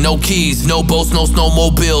wheels and no keys. No boats, no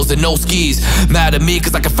snowmobiles and no skis. Mad at me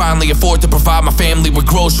cause I can finally afford to provide my family with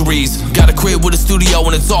groceries. Got a crib with a studio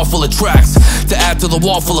and it's all full of tracks to add to the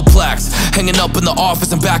wall full of plaques. Hanging up in the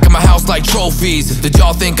office and back of my house like trophies. Did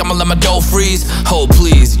y'all think I'ma let my dough freeze? Oh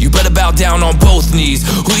please, you better bow down on both knees.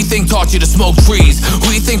 Who you think taught you to smoke trees?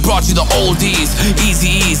 Who you think brought you the oldies?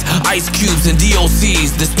 Eazy-E's, Ice Cubes and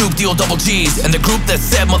DOCs, the Snoop Deal double G's, and the group that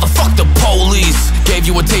said motherfuck the police. Gave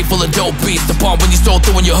you a tape full of dope beats to bump when you stole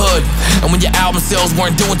through in your hood, and when your album sales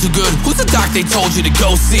weren't doing too good. Who's the doc they told you to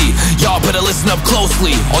go see? Y'all better listen up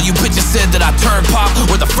closely. All you bitches said that I turned pop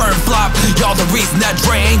with a firm flop. Y'all the reason that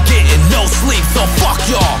Dre ain't getting no sleep. So fuck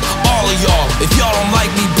y'all, all of y'all. If y'all don't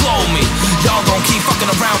like me, blow me. Y'all gon' keep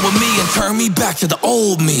fucking around with me and turn me back to the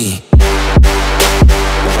old me.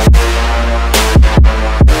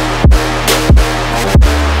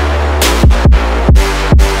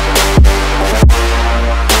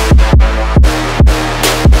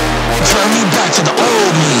 To the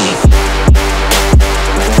old me.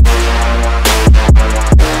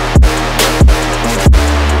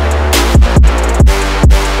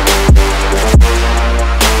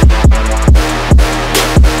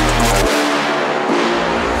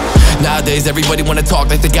 Nowadays everybody wanna talk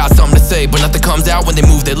like they got something to say, but nothing comes out when they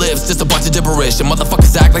move their lips. Just a bunch of gibberish, and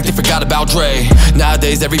motherfuckers act like they forgot about Dre.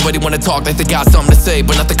 Nowadays everybody wanna talk like they got something to say,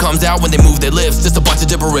 but nothing comes out when they move their lips. Just a bunch of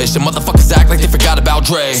gibberish, and motherfuckers act like they forgot about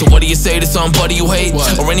Dre. So what do you say to somebody you hate?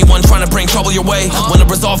 What? Or anyone trying to bring trouble your way? Wanna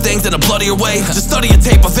resolve things in a bloodier way? Just study a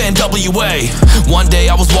tape of NWA. One day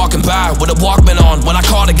I was walking by with a Walkman on when I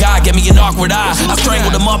caught a guy, gave me an awkward eye. I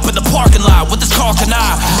strangled him up in the parking lot with this car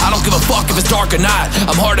canine. I don't give a fuck if it's dark or not.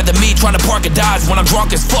 I'm harder than me trying to park a Dodge when I'm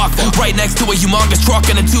drunk as fuck, right next to a humongous truck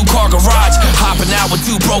in a 2-car garage. Hopping out with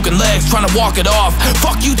 2 broken legs, trying to walk it off.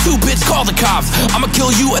 Fuck you too, bitch, call the cops. I'ma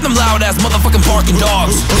kill you and them loud ass motherfucking barking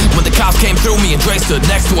dogs. When the cops came through me and Dre stood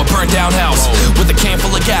next to a burnt down house with a can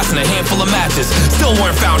full of gas and a handful of matches, still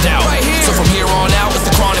weren't found out. So from here on out it's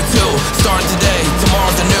the Chronic 2. Starting today,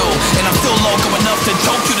 tomorrow's a new, and I'm still loco enough to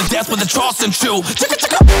choke you to death with a Charleston chew. Chicka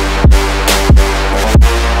chicka.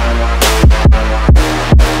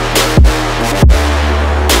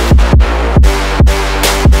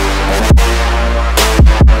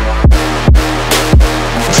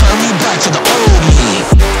 To the old me.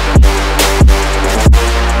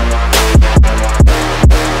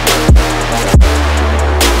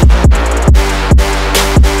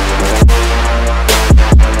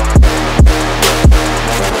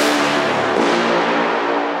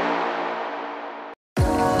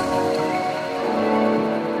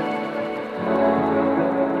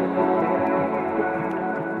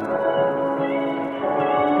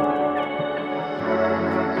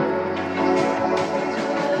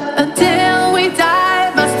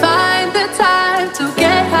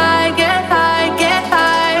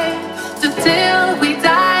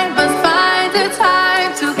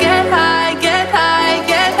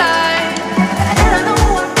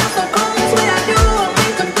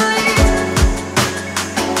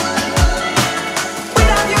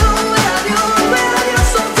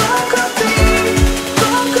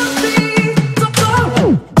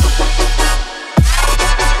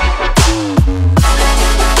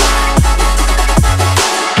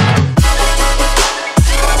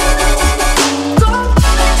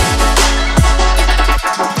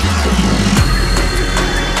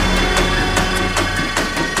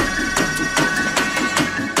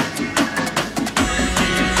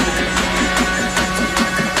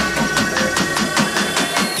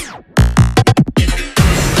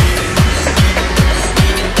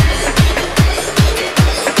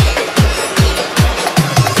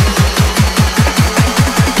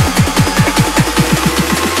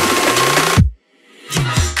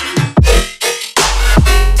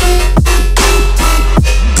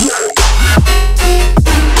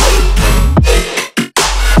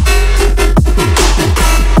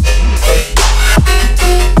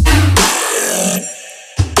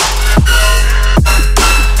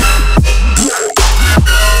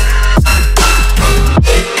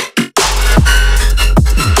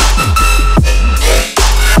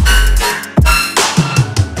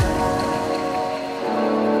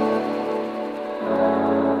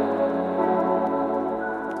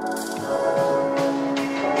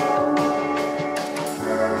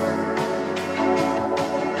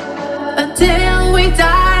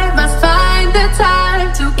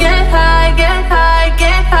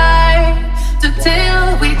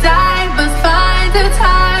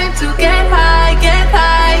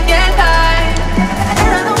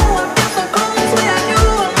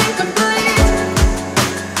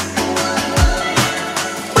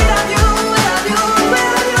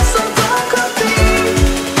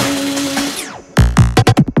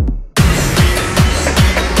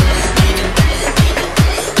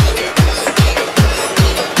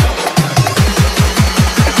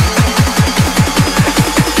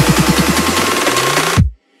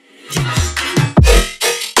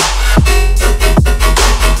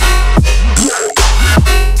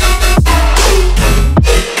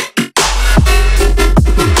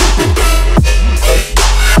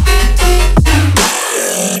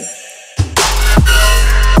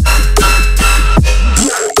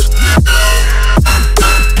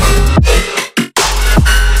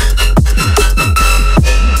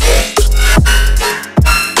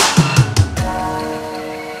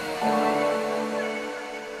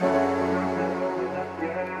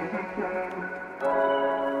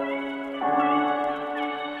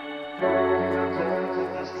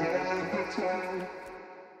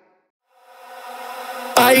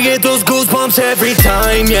 I get those goosebumps every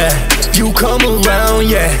time, yeah. You come around,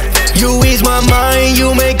 yeah. You ease my mind,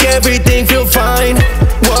 you make everything feel fine.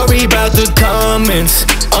 Worry about the comments,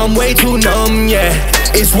 I'm way too numb, yeah.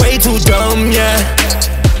 It's way too dumb, yeah.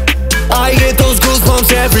 I get those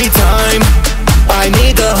goosebumps every time. I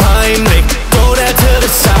need the Heimlich, throw that to the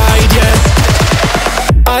side, yeah.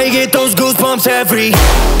 I get those goosebumps every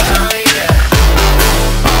time, yeah.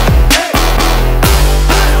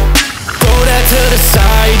 Throw that to the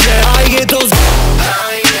side, yeah. I get those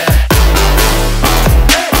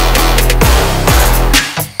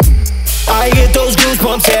I get those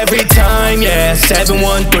goosebumps every time, yeah.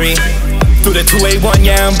 713 through the 281,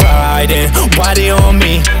 yeah, I'm riding. Why they on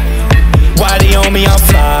me? Why they on me? I'm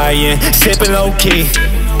flying, sipping low key.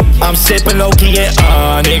 I'm sipping low key in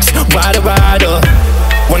Onyx. Rider, rider.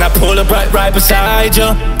 When I pull up right beside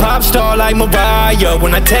ya, pop star like Mariah.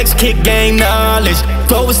 When I text, kick game knowledge,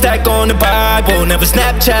 throw a stack on the Bible. Never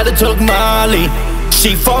Snapchat or took Molly.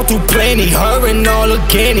 She fought through plenty, her and all the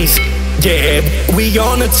guineas. Yeah, we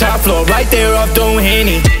on the top floor, right there off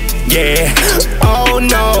Henny. Yeah, oh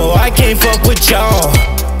no, I can't fuck with y'all.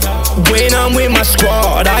 When I'm with my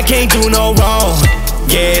squad, I can't do no wrong.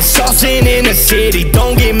 Yeah, saucing in the city,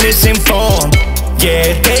 don't get misinformed.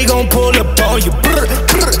 Yeah, they gon' pull up on you.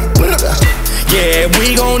 Yeah,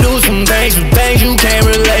 we gon' do some things you can't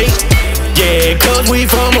relate. Yeah, cause we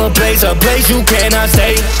from a place you cannot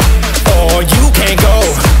stay. Or you can't go,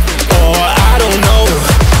 or I don't know.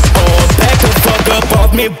 Or back the fuck up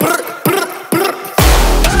off me.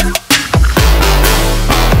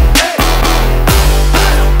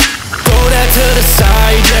 Throw that to the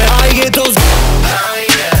side, yeah. I get those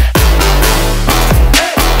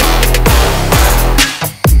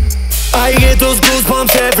I get those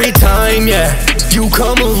goosebumps every time, yeah. You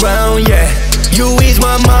come around, yeah. You ease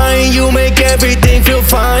my mind, you make everything feel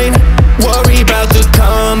fine. Worry about the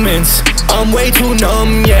comments, I'm way too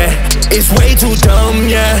numb, yeah. It's way too dumb,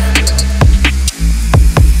 yeah.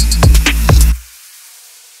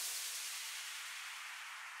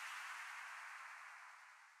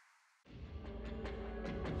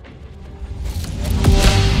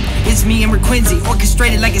 It's me and Requenze,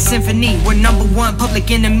 orchestrated like a symphony. We're #1 public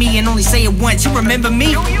enemy and only say it once. You remember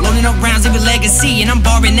me? Loading up rounds, leave a legacy. And I'm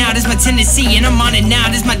barring out, it's my tendency. And I'm on it now,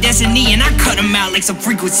 it's my destiny. And I cut them out like some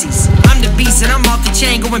frequencies. I'm the beast and I'm off the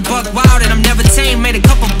chain, going buck wild. And I'm never tame, made a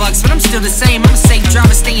couple bucks, but I'm still the same. I'm a safe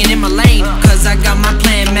driver, staying in my lane. Cause I got my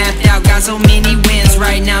plan mapped out. Got so many wins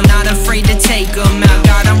right now, not afraid to take them out.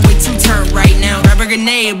 God, I'm way too turned right now. Grab a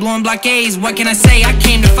grenade, blowing blockades. What can I say? I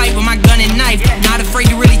came to fight with my gun and knife. Not afraid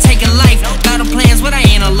to really take a life. Battle plans, what I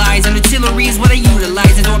analyze, and artillery is what I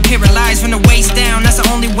utilize. And do I paralyze from the waist down? That's the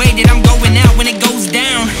only way that I'm going out when it goes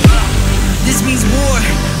down. This means war,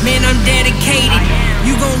 man, I'm dedicated.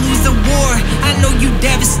 You gon' lose the war, I know you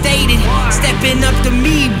devastated. Stepping up to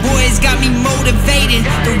me, boys, got me motivated.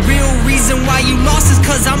 The real reason why you lost is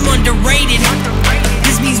cause I'm underrated.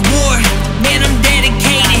 This means war, man, I'm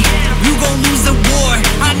dedicated. You gon' lose the war,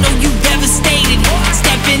 I know you devastated.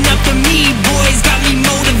 Stepping up to me, boys, got me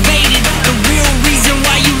motivated. The real reason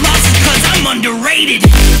why you lost is cause I'm underrated.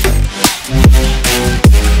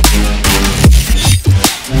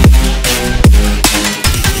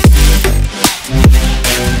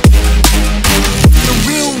 The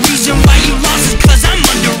real reason why you lost is cause I'm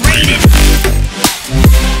underrated.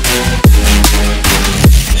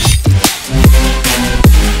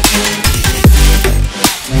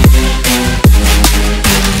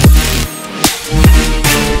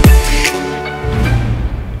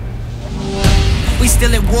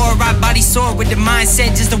 Still at war, right body sore with the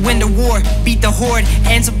mindset just to win the war. Beat the horde,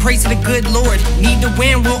 answer praise to the good Lord. Need to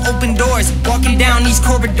win, we'll open doors. Walking down these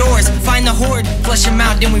corridors, find the horde, flush them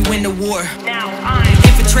out, then we win the war.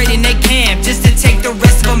 Infiltrating their camp just to take the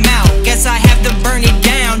rest of them out. Guess I have to burn it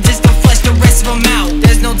down just to flush the rest of them out.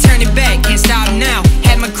 There's no turning back, can't stop now.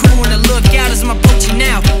 Had my crew on the lookout as I'm approaching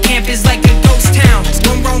now. Camp is like a ghost town,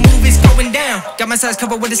 one wrong move is going down. Got my sides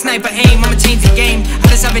covered with a sniper aim, I'ma change the game. I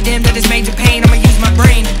decided damn that is major pain, I'ma use my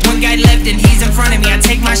brain. One guy left and he's in front of me. I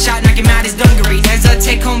take my shot, knock him out his dungaree. As I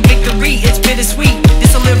take home victory, it's bittersweet.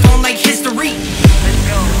 This'll live on like history.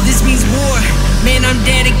 This means war, man, I'm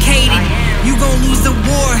dedicated. You gon' lose the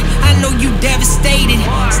war, I know you devastated.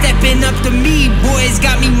 Stepping up to me, boys,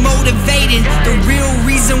 got me motivated. The real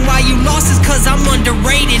reason why you lost is cause I'm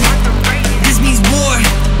underrated. This means war,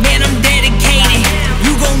 man, I'm dedicated.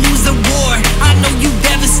 You gon' lose the war, I know you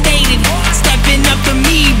devastated. Stepping up to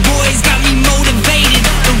me, boys, got me motivated.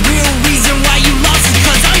 The real reason why you lost is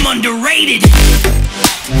cause I'm underrated.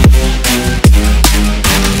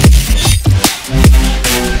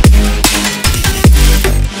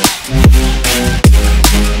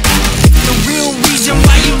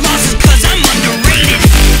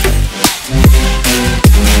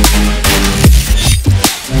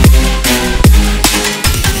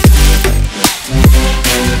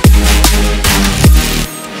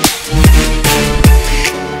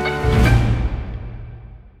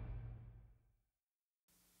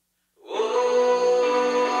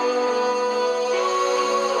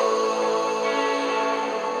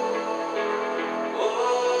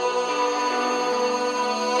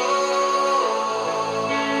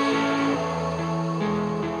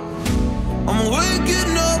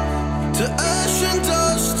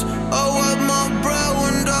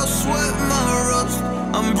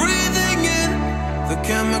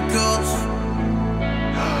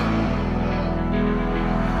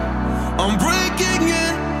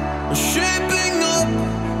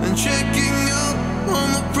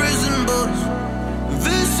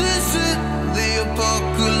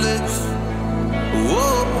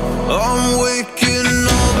 I'm waking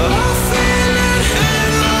up. I feel it in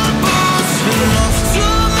my bones, enough to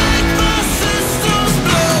make my systems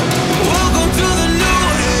blow. Welcome to the new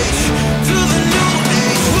age, to the new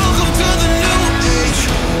age. Welcome to the new age,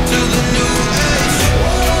 to the new age.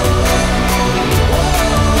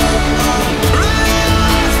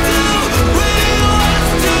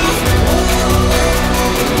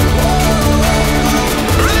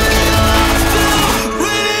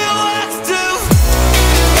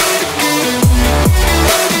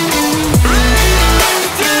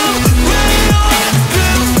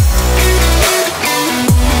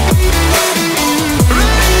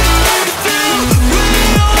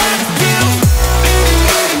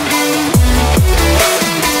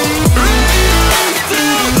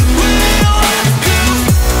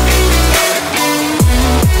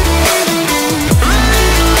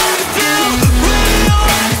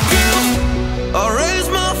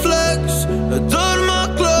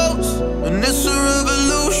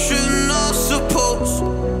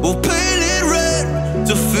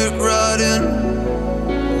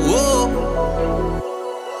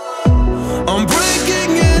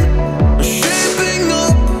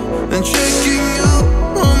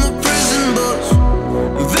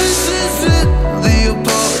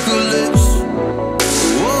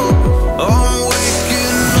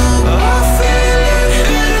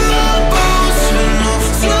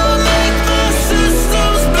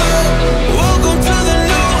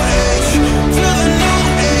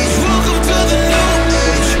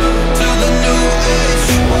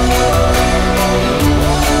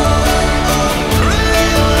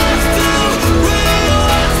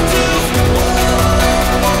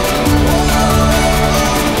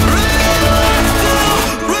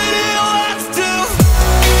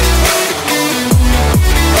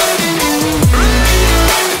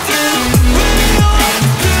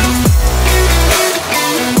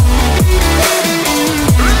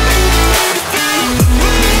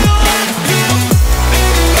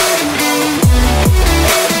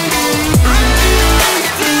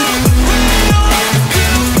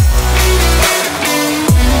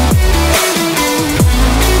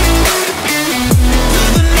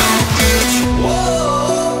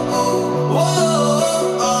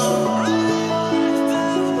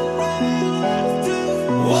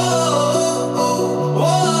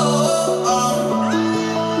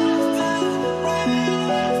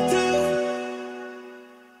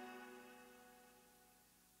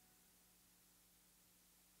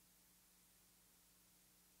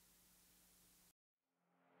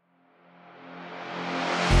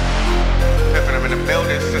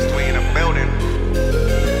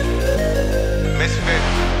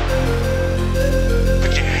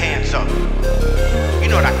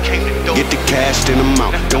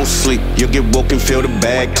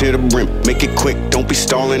 To the brim, make it quick, don't be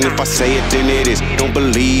stalling. If I say it, then it is. Don't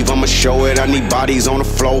believe, I'ma show it. I need bodies on the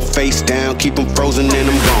floor, face down, keep them frozen and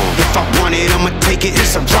I'm gone. If I want it, I'ma take it,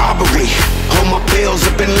 it's a robbery. All my bills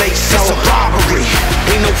have been late, so it's a robbery.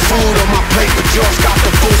 Ain't no food on my plate, but yours got the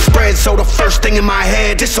full spread. So the first thing in my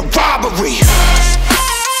head, it's a robbery.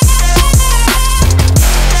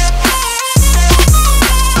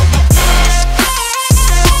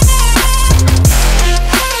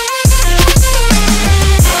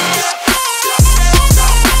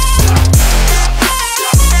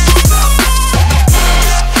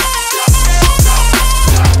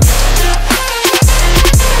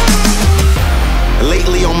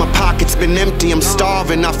 Been empty, I'm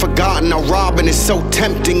starving, I've forgotten how robbing is so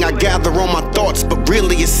tempting. I gather all my thoughts, but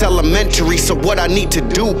really it's elementary. So what I need to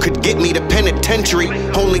do could get me to penitentiary.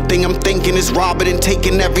 Only thing I'm thinking is robbing and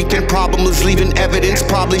taking everything. Problem is leaving evidence,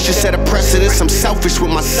 probably should set a precedence. I'm selfish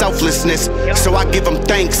with my selflessness, so I give them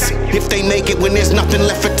thanks. If they make it when there's nothing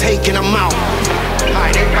left for taking, I'm out.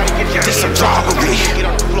 This a robbery.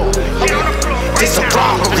 This a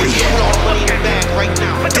robbery.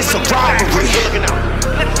 This a robbery.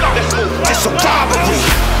 This a robbery.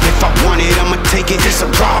 If I want it, I'ma take it. This a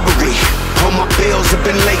robbery. All my bills have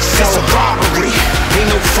been late, so it's a robbery. Ain't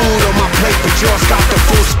no food on my plate, but yours got the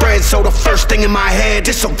full spread. So the first thing in my head,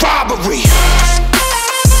 this a robbery.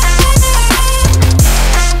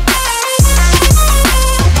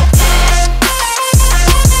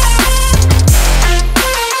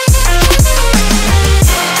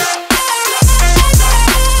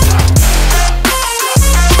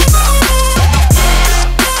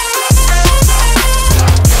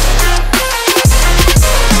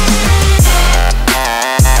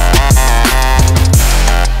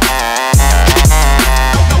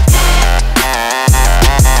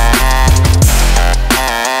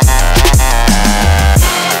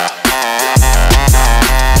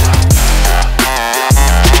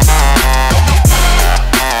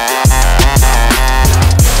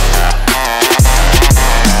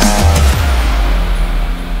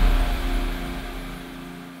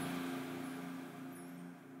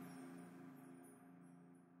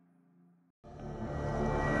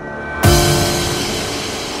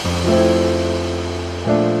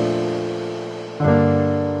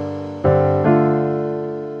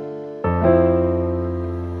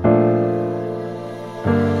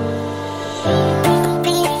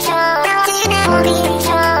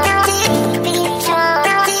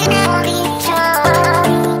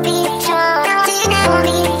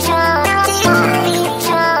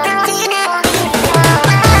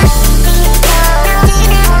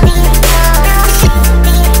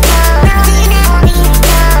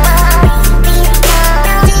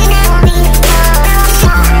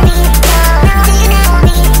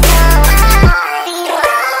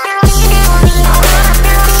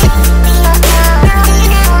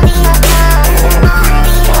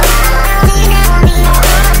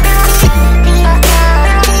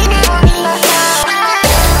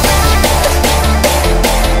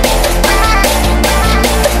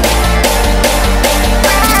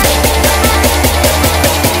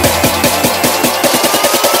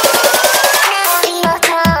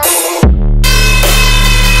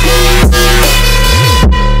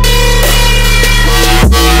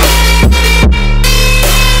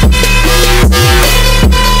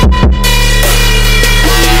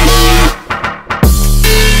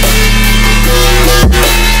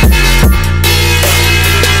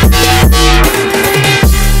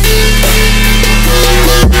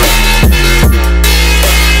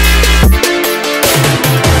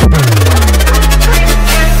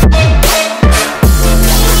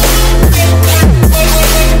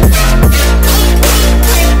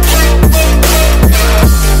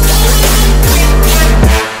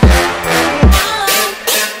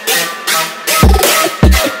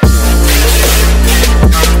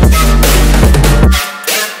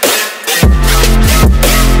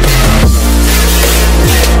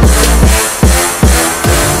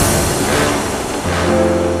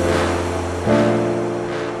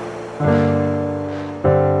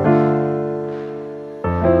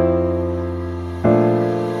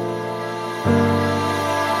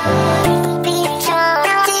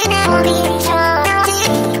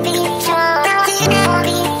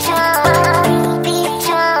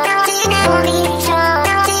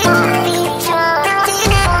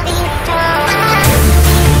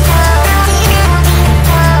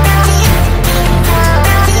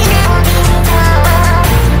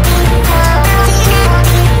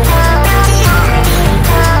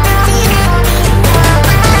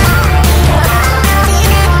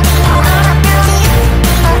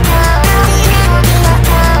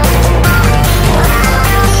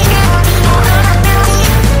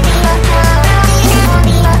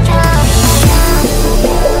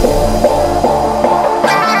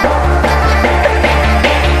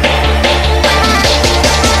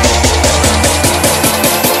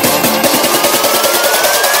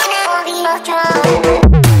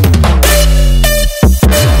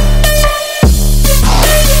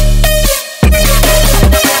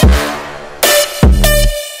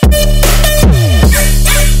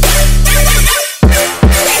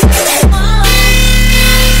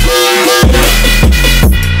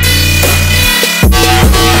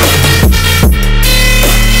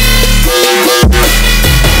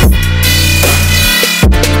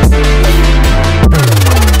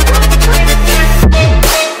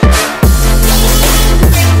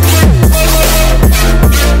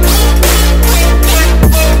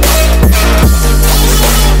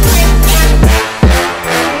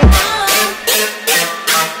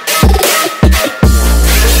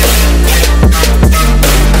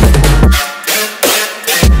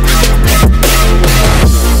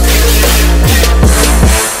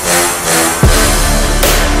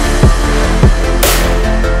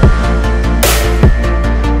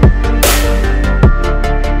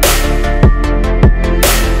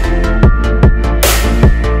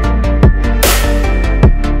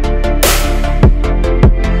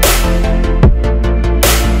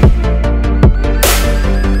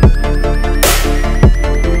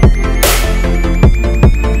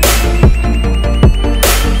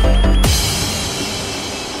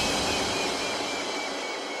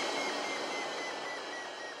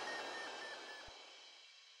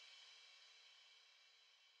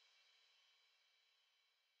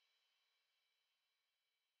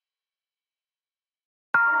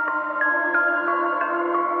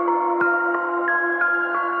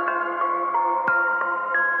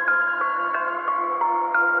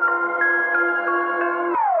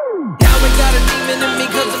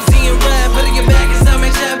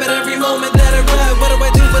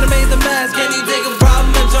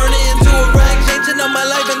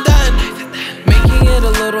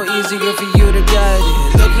 easier for you to get it.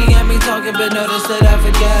 Looking at me talking but notice that I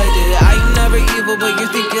forget it. I am never evil but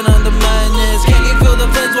you're thinking on the madness. Can you feel the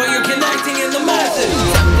flames while you're connecting in the masses?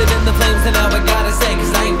 Tempted in the flames and now I gotta say,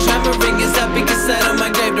 cause I ain't trying to ring this up because set on my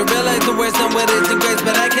grave to realize the worst and what isn't grace.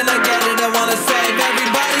 But I cannot get it, I wanna save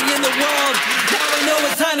everybody in the world. Now I know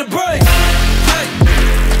it's time to break.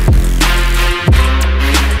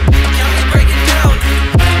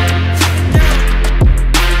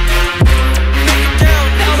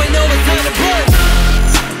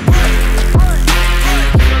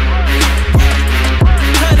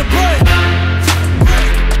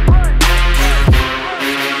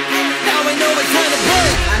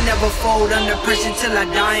 pressure till I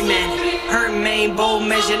die, man. Hurt main, bold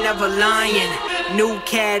measure, never lying. New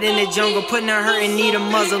cat in the jungle, putting her hurt and need a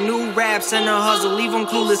muzzle. New raps and a hustle, leave them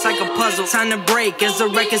clueless like a puzzle. Time to break, as the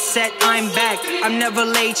record set, I'm back. I'm never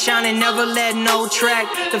late, shining, never let no track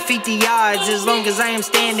defeat the odds, as long as I am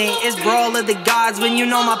standing. It's brawl of the gods when you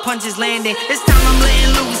know my punch is landing. This time I'm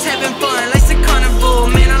letting loose, having fun, like the carnival.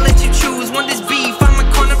 Man, I let you choose, want this beef, I'm a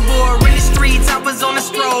carnivore. In the streets, I was on a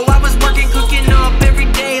stroll, I was working, cooking up every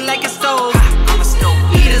day like a stove. I'm a stove,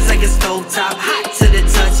 heaters like a stove top, hot to the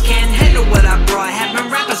touch, can't handle what I brought.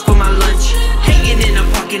 Having rappers for my lunch, hanging in a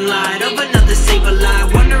parking lot of another saber lie.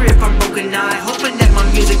 Wonder if I'm broken eye, hoping that my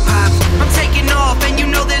music pops. I'm taking off and you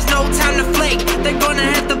know there's no time to flake. They're gonna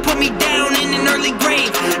have to put me down in an early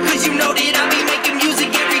grave, cause you know that I be making music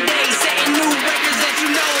every day, setting new records that you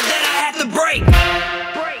know that I have to break.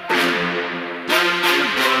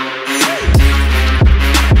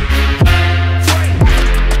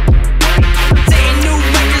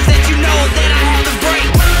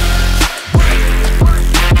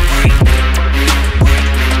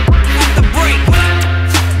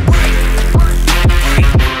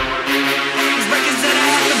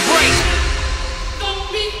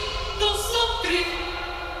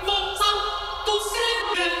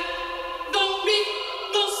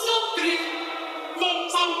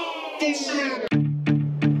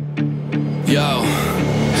 Yo,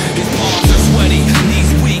 his palms are sweaty,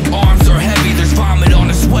 knees weak, arms are heavy. There's vomit on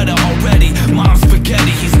his sweater already. Mom's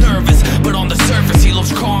spaghetti, he's nervous, but on the surface he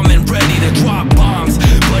looks calm and ready to drop bombs.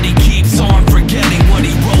 But he keeps on forgetting what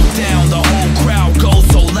he wrote down. The whole crowd goes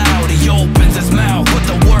so loud, he opens his mouth, but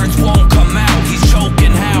the words won't come out. He's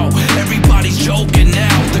choking how? Everybody's joking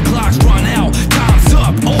now. The clock's run out, time's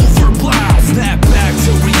up, over, blow. Snap back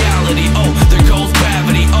to reality, oh, there goes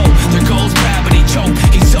gravity, oh, there goes gravity, choke.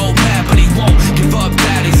 He's so bad, but he won't give up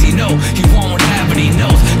daddies. He know he won't have it, he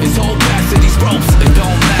knows his whole back to these ropes. It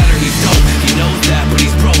don't matter, he's dope, he knows that, but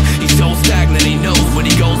he's broke. He's so stagnant, he knows when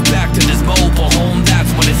he goes back to this mobile home,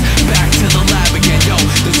 that's when it's back to the lab again. Yo,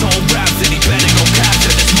 this whole rhapsody better go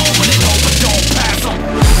capture this moment and hope it don't pass him.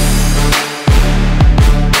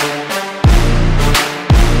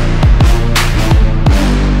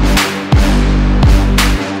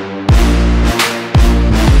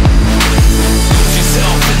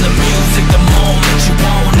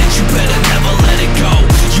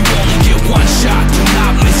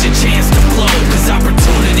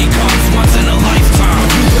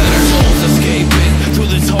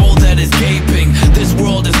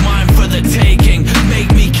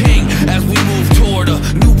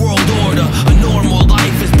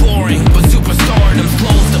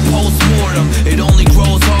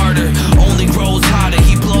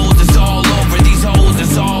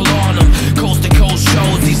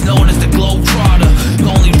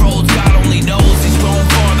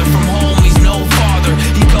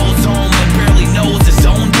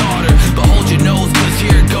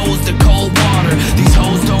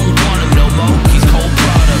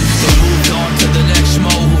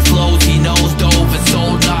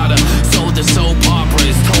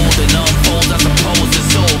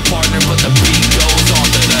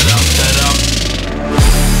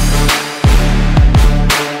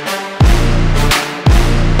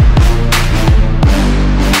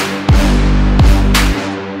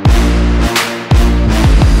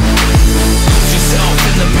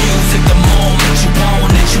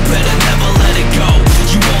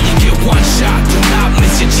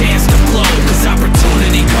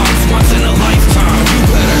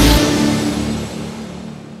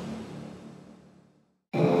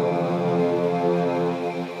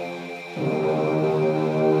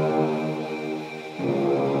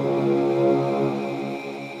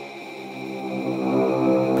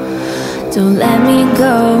 Don't let me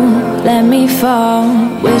go, let me fall.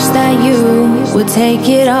 Wish that you would take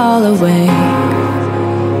it all away.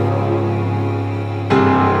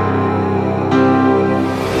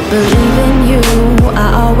 Believe in you, I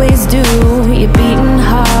always do. Your beating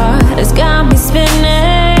heart has got me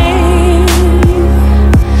spinning.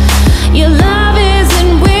 Your love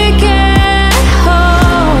isn't wicked,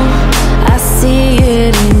 oh, I see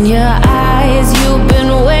it in your eyes. You've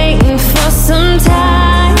been waiting for some time.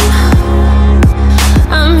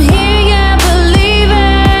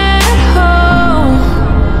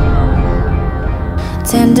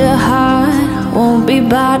 Tender heart won't be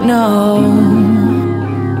bought, no.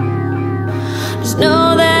 Just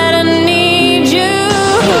know that I need you.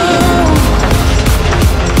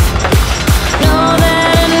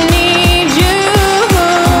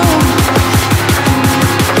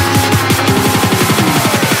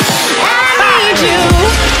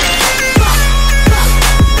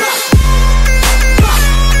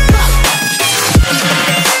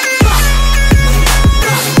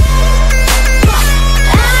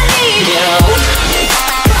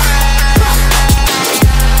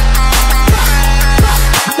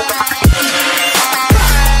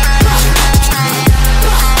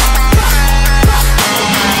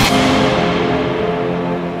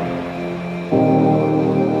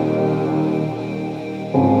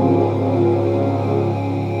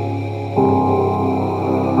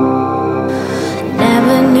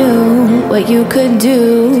 what you could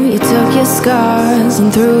do. You took your scars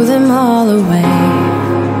and threw them all away.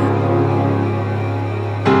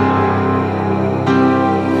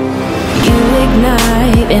 You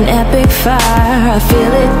ignite an epic fire. I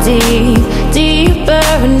feel it deep, deeper,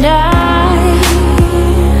 and I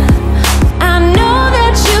know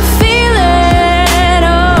that you feel it.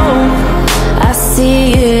 Oh, I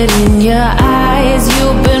see it in your eyes.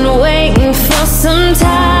 You've been waiting for some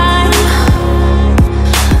time.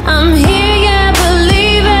 I'm here, yeah,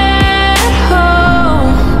 believe it. Oh,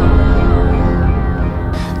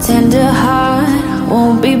 tender heart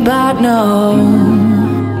won't be bought, no.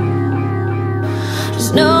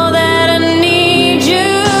 Just know that I need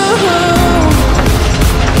you.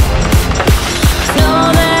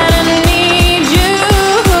 Know that I need you.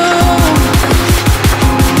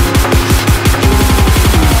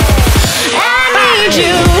 I need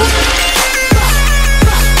you.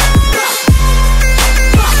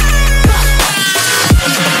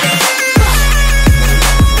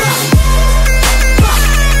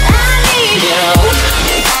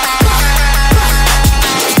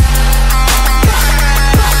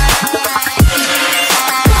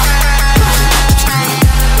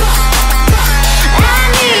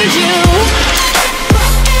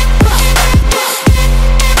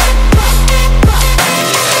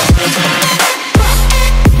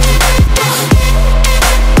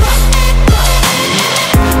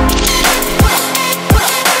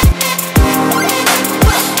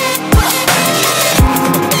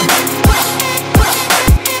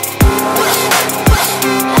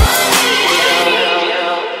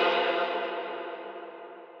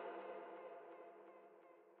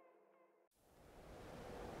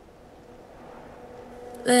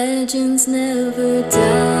 Legends never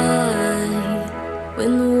die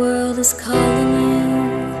when the world is calling you.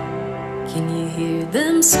 Can you hear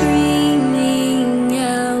them screaming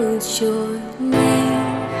out your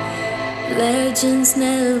name? Legends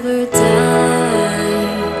never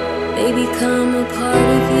die, they become a part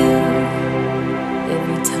of you.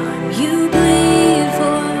 Every time you bleed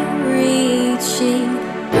for reaching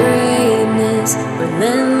greatness,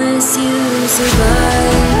 relentless you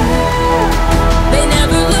survive. They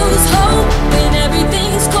never lose hope when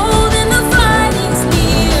everything's cold and the fighting's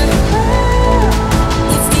near.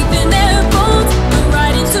 It's deep in their bones, but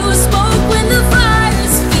right into a smoke when the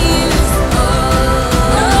fire's fierce.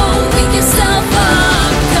 Oh, pick yourself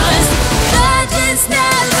up, 'cause legends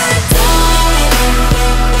never die.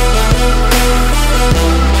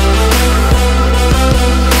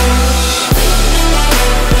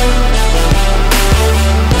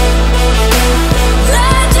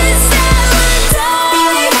 Legends never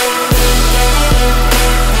die.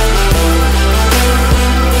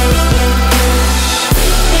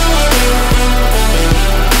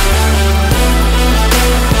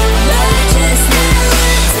 Legends never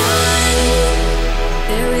die.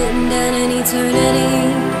 They're written down in eternity,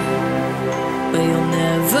 but you'll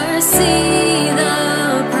never see the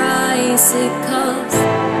price it costs.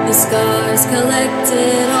 The scars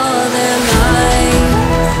collected all their lives.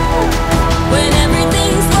 When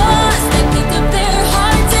everything's lost, they pick up their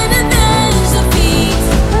hearts and avenge the peace.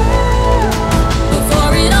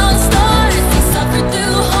 Before it all starts, they suffer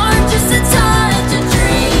through hard just to touch a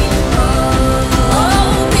dream.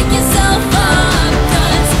 Oh, pick yourself up,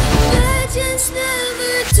 'cause legends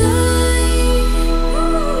never die.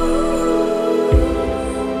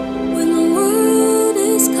 When the world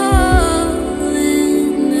is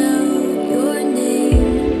calling out your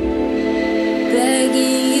name, beg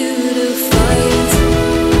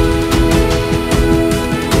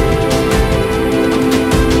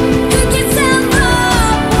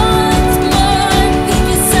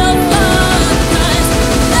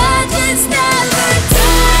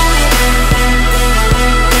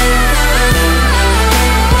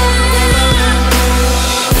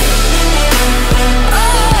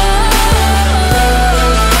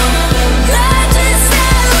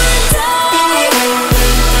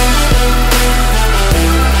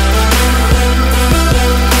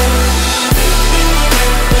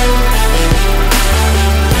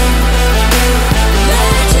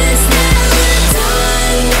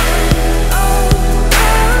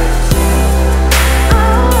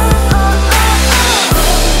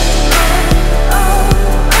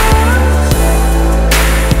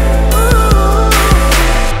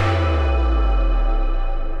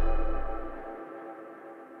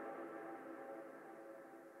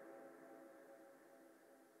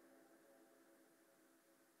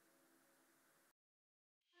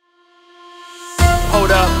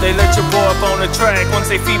on the track. Once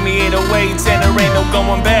they feed me 808s and there ain't no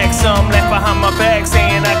going back. Some left behind my back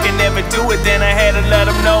saying I can never do it. Then I had to let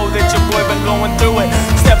them know that your boy been going through it.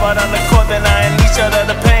 Step out on the court, then I unleash out of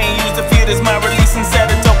the pain. Use the field as my release and set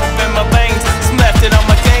it dope up in my veins. Smacked it on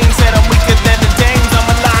my game, said I'm weaker than the dames. I'm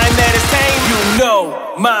a lion that is tame. You know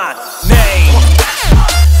my name.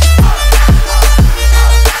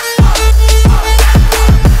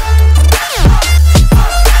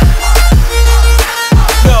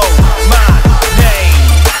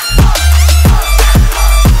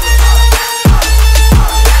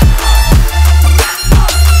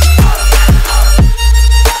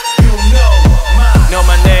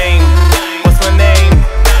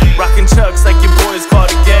 Chucks like your boys call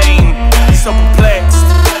the game. So perplexed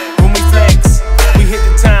when we flex. We hit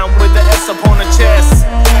the town with the S up on the chest.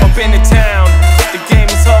 Up in the town, the game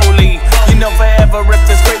is holy. You know forever if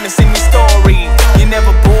there's greatness in your story. You're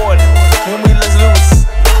never bored when we let loose.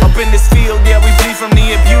 Up in this field, yeah, we bleed from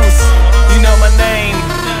the abuse. You know my name,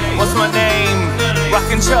 what's my name?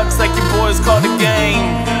 Rockin' Chucks like your boys call the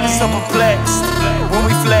game. So perplexed when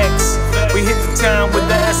we flex. We hit the town with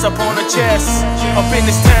the S up on the chest. Up in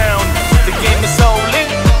this town, the game is holy.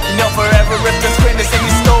 You know forever if there's greatness in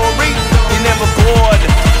your story. You're never bored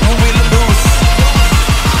when we loose.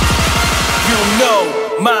 You know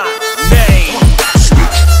my name.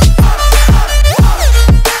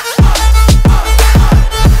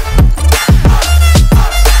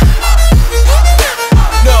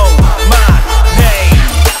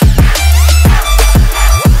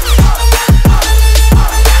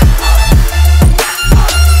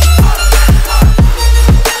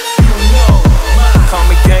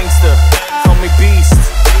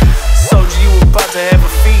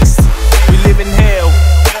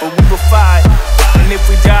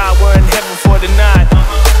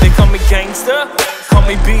 Call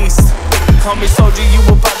me beast, call me soldier, you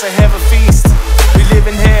about to have a feast. We live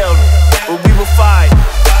in hell, but we will fight.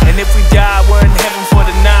 And if we die, we're in heaven for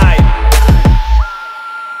the night.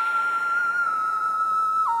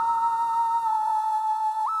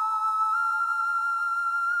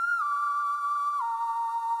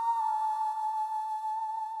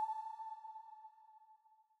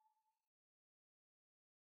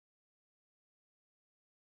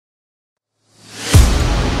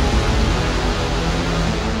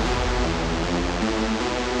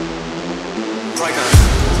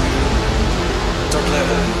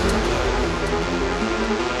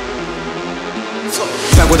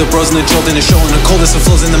 With the bros and the jolt and the show and the coldest of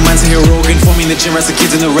flows in the minds of heroic, informing the gym rats, the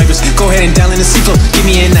kids and the records. Go ahead and dial in the C-flow. Give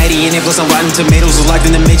me a 90 and it plus I'm rotten tomatoes. Was locked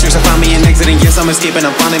in the matrix. I found me an exit and yes I'm escaping.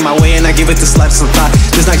 I'm finding my way and I give it the slaps of thought.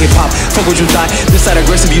 This not hip hop. Fuck what you thought. This side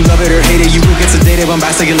aggressive. You love it or hate it. You will get sedated.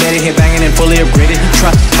 Bombastic and let it hit banging and fully upgraded.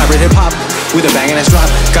 Try hybrid hip hop with a banging ass drop.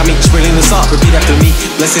 Got me spilling the salt. Repeat after me.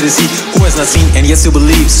 Blessed is he who has not seen and yet still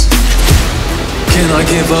believes. Can I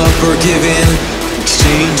give up or give in?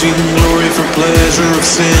 Exchanging glory for pleasure of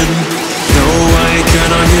sin. No, I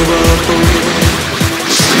cannot give up or even.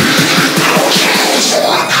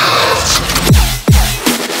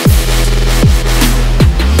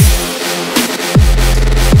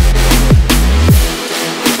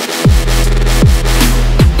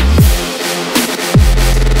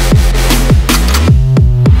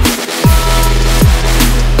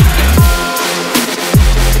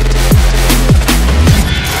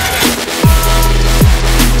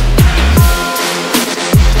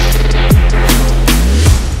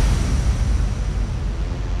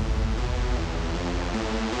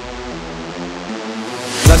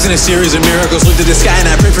 In a series of miracles, looked at the sky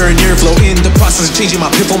and I pray for a near flow. In the process of changing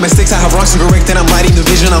my pitfall mistakes, I have wrongs to correct and I'm lighting the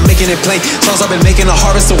vision, I'm making it plain. Songs I've been making, a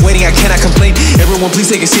harvest of waiting, I cannot complain. Everyone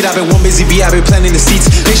please take a seat, I've been one busy bee, I've been planting the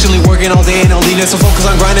seeds. Patiently working all day and all evening, so focus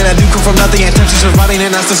on grinding. I do come from nothing, intention surviving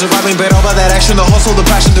and not still surviving. But all by that action, the hustle, the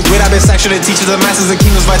passion, the grit, I've been sanctioned. It teaches the masses, the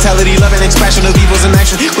kingdom's vitality, love and expansion of evils in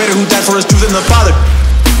action. Greater who died for us, truth and the Father.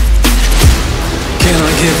 Can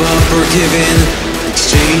I give up or give in?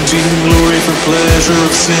 Exchanging glory for pleasure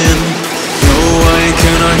of sin. No, I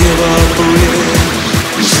cannot give up or even.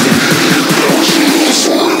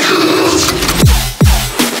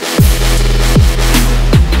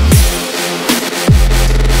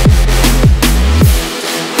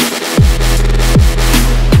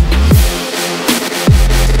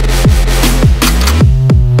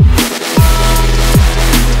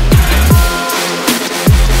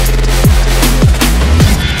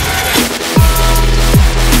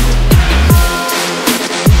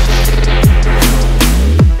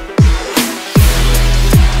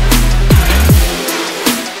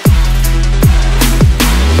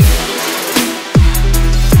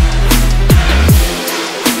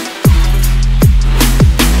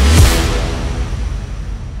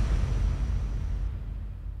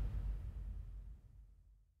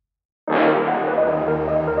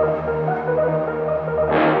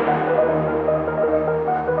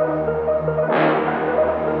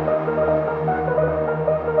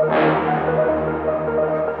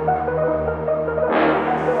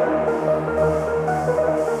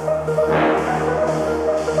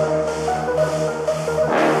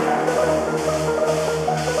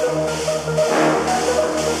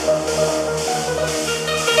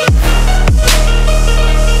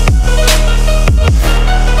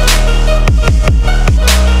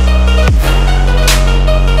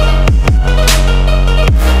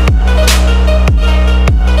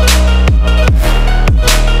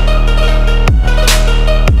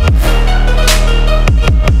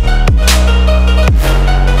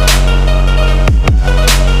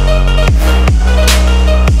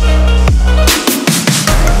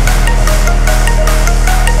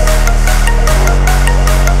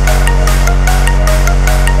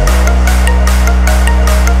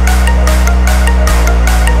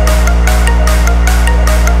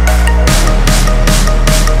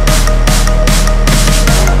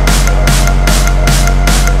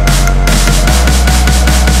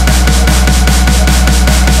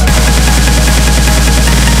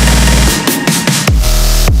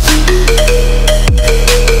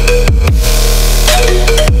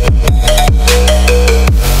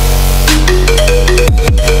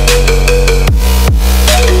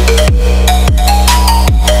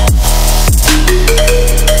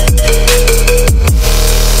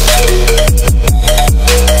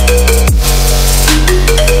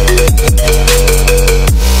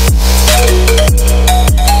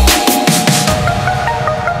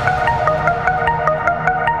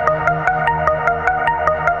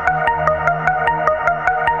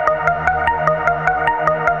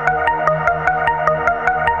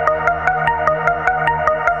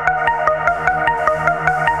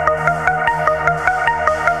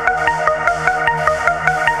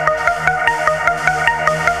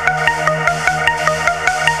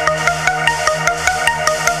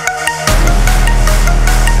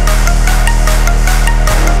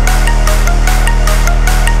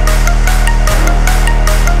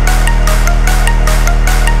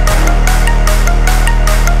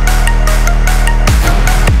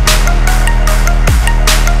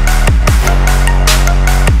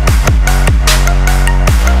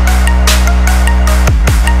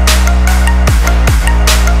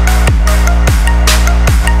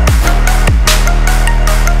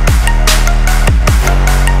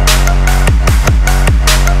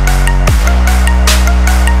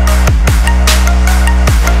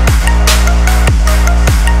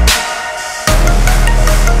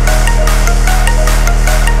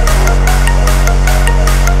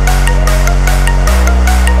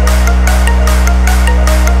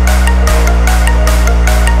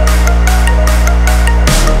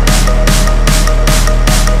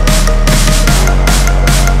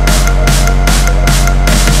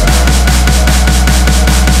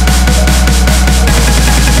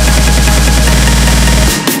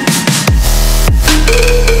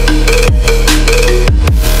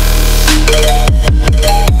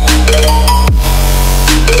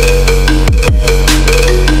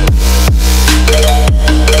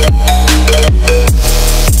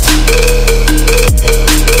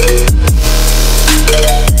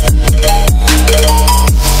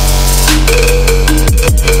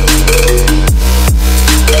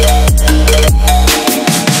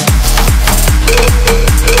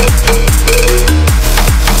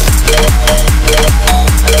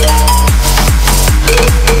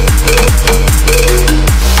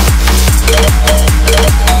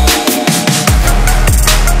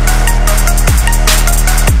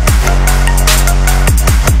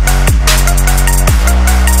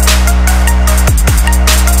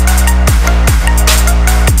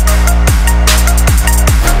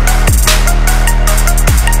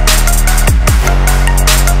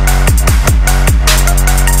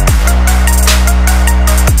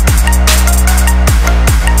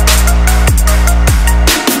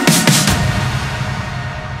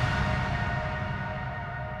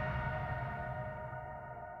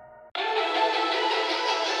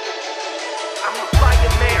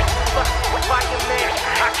 fireman.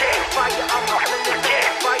 I can't fire, I'm hollering the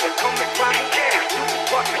gas fire coming from me. You can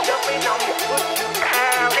spark me up and I'ma put you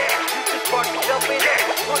out. You can spark me up and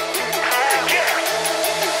I'ma put you out.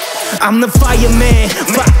 I'm the fireman,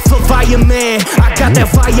 fight for fireman. I got that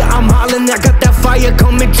fire, I'm hollering, I got that fire,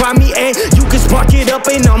 come and try me, and you can spark it up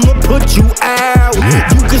and I'ma put you out.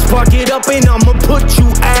 You can spark it up and I'ma put you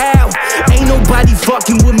out. Ain't nobody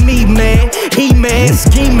fucking with me, man. He man,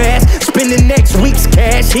 ski mask, spending next week's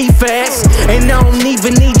cash, he fast. And I don't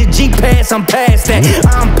even need the G-Pass, I'm past that.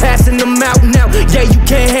 I'm passing them out now, yeah, you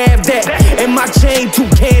can't have that. And my chain too,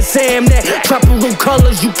 can't say I'm that. Tropical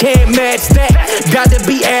colors, you can't match that. Gotta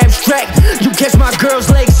be abstract. You catch my girl's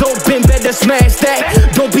legs open, better smash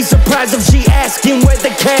that. Don't be surprised if she asking where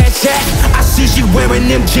the cash at. I see she wearing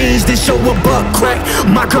them jeans that show a butt crack.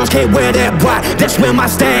 My girls can't wear that, why? That's where my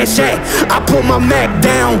stash at. I put my Mac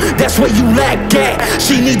down, that's where you lack at.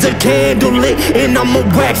 She needs a candle lit and I'ma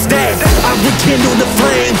wax that. I rekindle the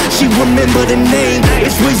flame, she remember the name.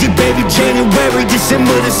 It's Weezy, baby, January,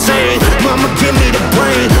 December the same. Mama give me the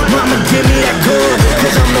brain, mama give me that good,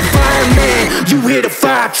 cause I'm the fireman, you hear the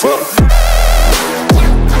fire truck.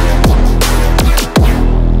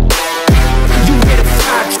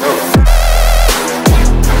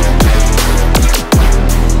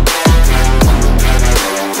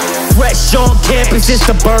 Fresh on campus, it's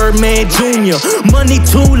the Birdman Jr. Money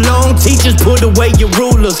too long, teachers put away your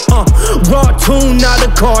rulers. Raw tune, not a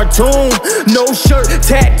cartoon. No shirt,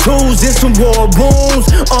 tattoos, and some war wounds.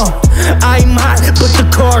 I'm hot, but the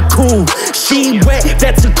car cool. She wet,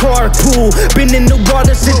 that's a carpool. Been in the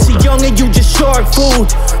water since you're young and you just shark food.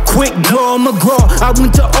 Quick draw, McGraw, I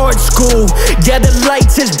went to art school. Yeah, the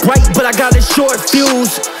lights is bright, but I got a short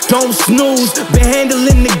fuse. Don't snooze, been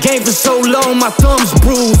handling the game for so long, my thumb's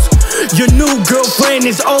bruised. Your new girlfriend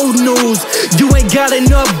is old news. You ain't got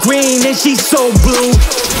enough green and she's so blue.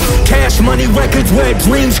 Cash Money Records where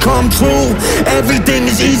dreams come true. Everything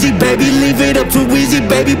is easy, baby, leave it up to Easy,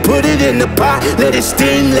 baby. Put it in the pot, let it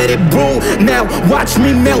steam, let it brew. Now watch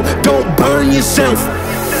me melt, don't burn yourself.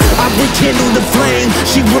 I rekindle the flame,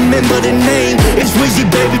 she remember the name. It's Weezy,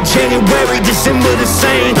 baby, January, December the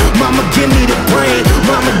same. Mama give me the brain,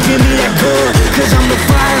 mama give me that good, cause I'm the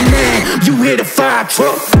fireman, you hear the fire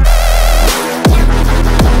truck.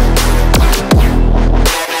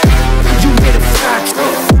 You hear the fire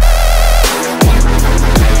truck.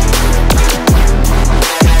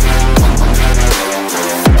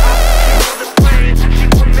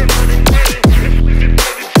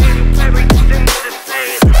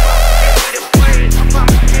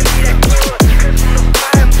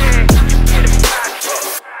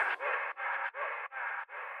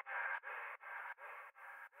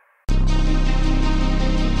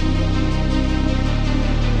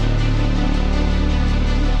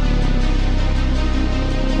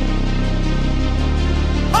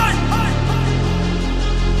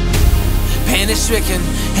 Stricken,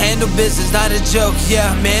 handle business, not a joke,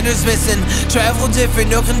 yeah, manners missing, travel different,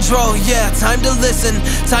 no control, yeah, time to listen,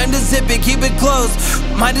 time to zip it, keep it close,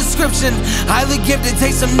 my description, highly gifted,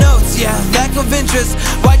 take some notes, yeah, lack of interest,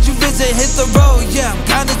 why'd you visit, hit the road, yeah, I'm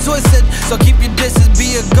kinda twisted, so keep your distance,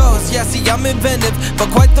 be a ghost, yeah, see, I'm inventive,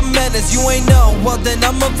 but quite the menace, you ain't know, well then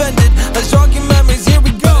I'm offended, let's jog your memories, here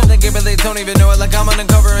we go. They give it, they don't even know it, like I'm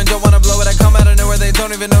undercover and don't wanna blow it, I come out of nowhere, they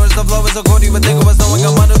don't even notice the flow is so cold, you would think it was snowing,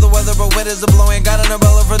 I'm under the weather, but wind is blowing, got an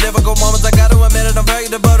umbrella for difficult moments, I gotta admit it, I'm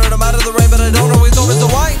very devoted, I'm out of the rain, but I don't always know it's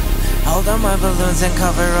the white. Hold on my balloons and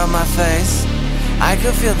cover up my face, I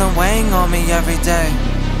could feel them weighing on me every day.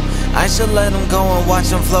 I should let them go and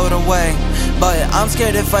watch them float away, but I'm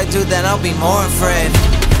scared if I do then I'll be more afraid.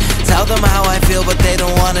 Tell them how I feel but they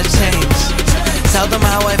don't wanna change. Tell them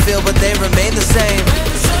how I feel but they remain the same.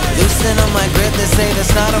 Loosen on my grip, they say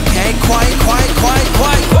that's not okay. Quiet, quiet, quiet,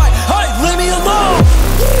 quiet, quiet. Hey, leave me alone.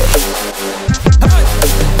 Hey,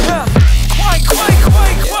 yeah. Quiet, quiet,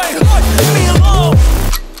 quiet, quiet. Leave me alone.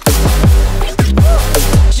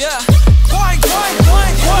 Yeah. Quiet, quiet,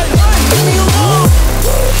 quiet, quiet. Leave me alone.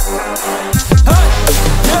 Hey,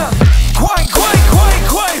 yeah. Quiet, quiet, quiet,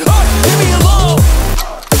 quiet. Leave me alone.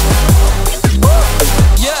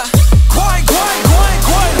 Yeah. Quiet, quiet, quiet,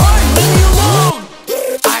 quiet. Leave me alone.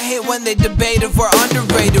 I hate when they debate if we're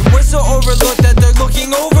underrated. We're so overlooked that they're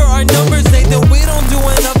looking over our numbers. Nathan, we don't do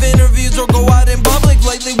enough interviews or go out in public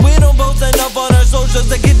lately. We don't post enough on our socials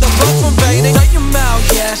to get the buzz from fading. Shut your mouth,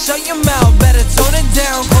 yeah, shut your mouth. Better tone it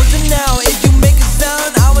down, close it now. If you make a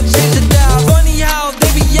sound, I will change it down. Funny how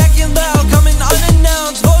they be yakking loud, coming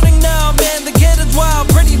unannounced. Voting now, man, the kid is wild,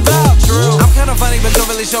 pretty foul. True, I'm kinda funny, but don't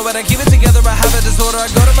really show it. I keep it together, I have a disorder. I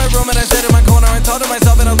go to my room and I sit in my corner and talk to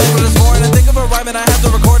myself and I live with this for. And I think of a rhyme and I have to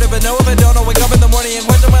record it, but no, if I don't, I'll wake up in the morning and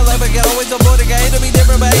question my life. I can always the bodega, hate to be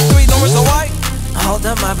different, but hate to be normal, so white. Hold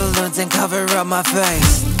up my balloons and cover up my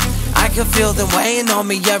face. I can feel them weighing on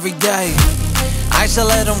me every day. I should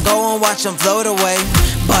let them go and watch them float away,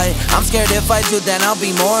 but I'm scared if I do, then I'll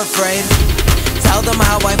be more afraid. Tell them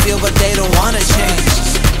how I feel, but they don't wanna change.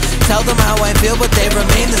 Tell them how I feel, but they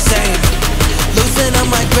remain the same. Loosen up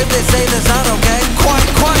my grip, they say that's not okay. Quiet,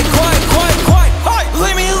 quiet, quiet, quiet, quiet, quiet.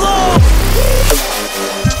 Leave me alone.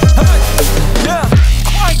 Hey, yeah.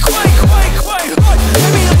 Quiet, quiet, quiet, quiet, quiet.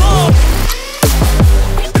 Leave me alone.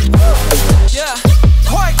 Yeah.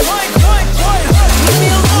 Quiet, quiet, quiet, quiet. Leave me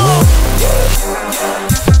alone.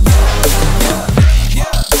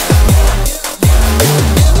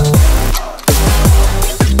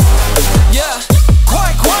 Yeah.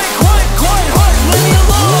 Quiet, quiet, quiet, quiet. Leave me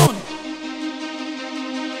alone.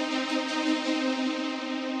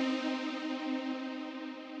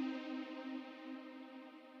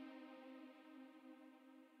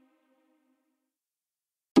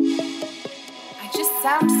 I just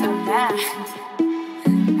sound so mad,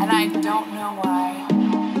 and I don't know why.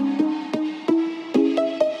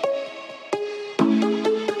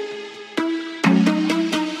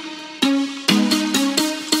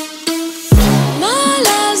 My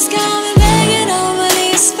love's got me begging on my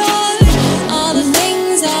knees for all the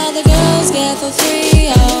things all the girls get for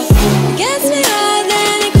free. Oh, gets me high,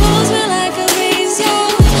 then it cools me like a breeze. Oh,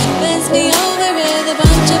 bends me over with a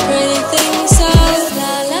bunch of pretty things. So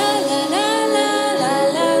la la la la la la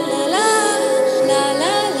la la la la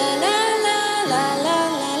la la la la la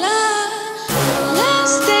la la.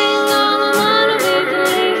 Last thing on my mind will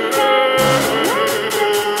be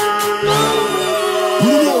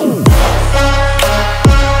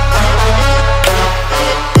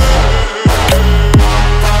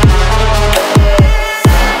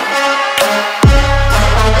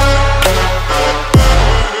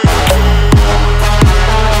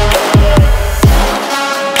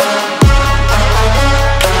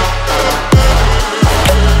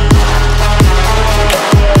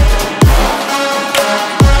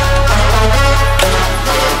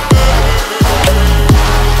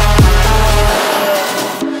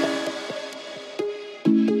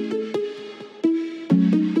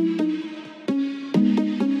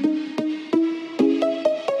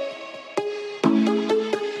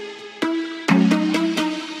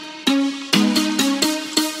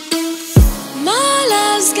My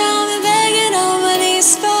love's got me begging on my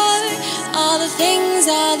knees for all the things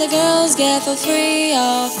all the girls get for free.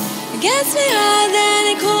 Oh, it gets me high, then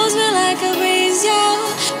it cools me like a breeze. Yo,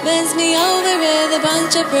 bends me over with a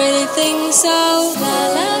bunch of pretty things. So la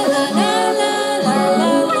la la la la la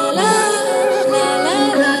la la la la la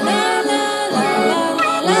la la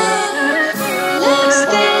la la. Last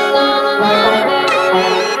thing on my mind.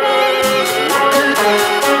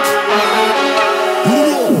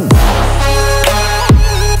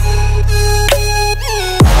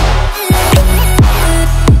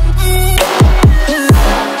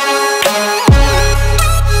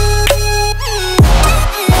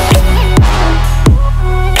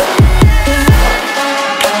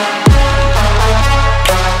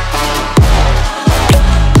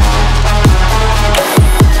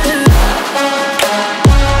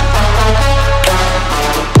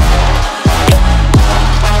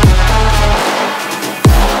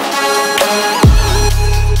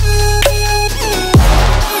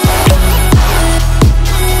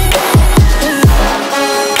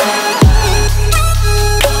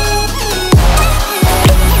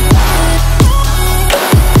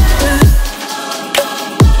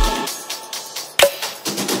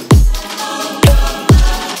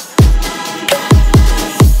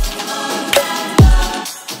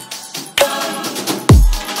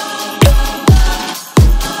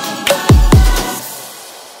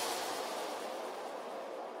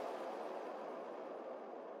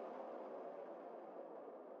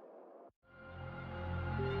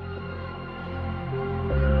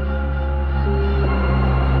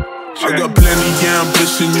 I got plenty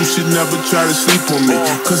ambition, you should never try to sleep on me.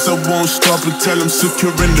 Cause I won't stop until I'm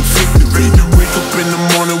securing the victory. Wake up in the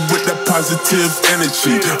morning with that positive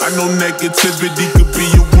energy. I know negativity could be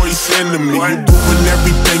your worst enemy. You ruin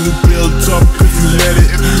everything you built up if you let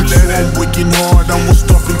it. So I'm working hard, I won't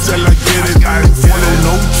stop until I get it. I don't follow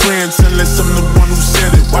no trends unless I'm the one who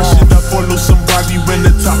said it. Why should I follow somebody when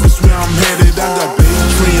the top is where I'm headed? I got big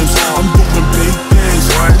dreams, I'm doing big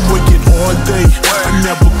things. I'm working all day, I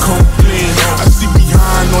never complain. I see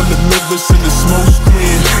behind all the mirrors and the smoke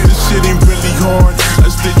screen. This shit ain't really hard,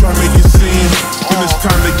 as they try to make it seem. When it's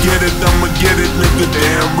time to get it, I'ma get it, nigga,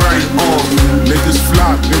 damn right. Niggas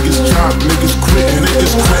flop, niggas drop, niggas quitting.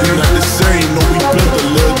 Niggas quitting not the same, no we build a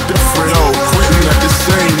little different. Yo, quitting not the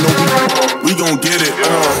same, no we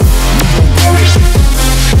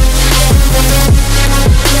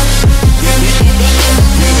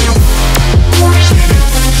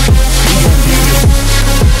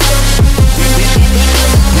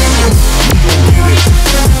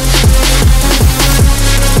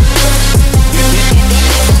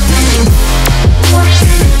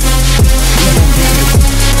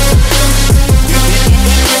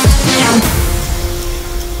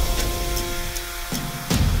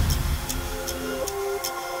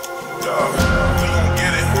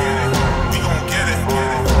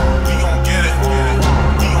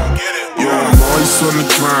on the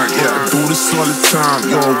grind, yeah, I do this all the time.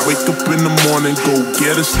 Yo, wake up in the morning, go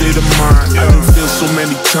get a state of mind. I done feel so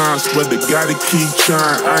many times, but I gotta keep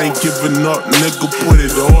trying. I ain't giving up, nigga, put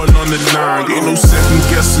it all on the line. Ain't no second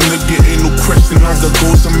guessing, nigga, ain't no question. I got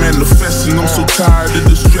goals, I'm manifesting. I'm so tired of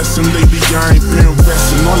the stressing, lately I ain't been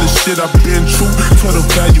resting. All this shit I've been through, taught a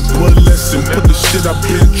valuable lesson. Put the shit I've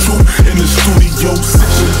been through in the studio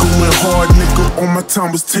session. Going hard, nigga, all my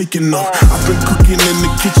time was taking up. I've been cooking in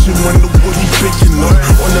the kitchen, wonder what he baking up.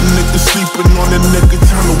 All them niggas sleeping on the nigga,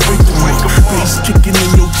 time to wake them up. Bass kicking in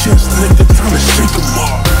your chest, nigga, time to shake them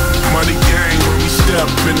up. Money gang, we step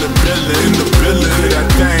in the building, hit that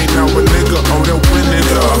thing, now a nigga, oh, they're winning,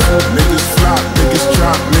 niggas flop, niggas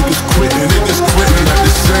drop, niggas quitting at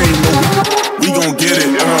the same, no, we gon' get it,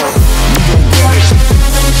 we gon' get it.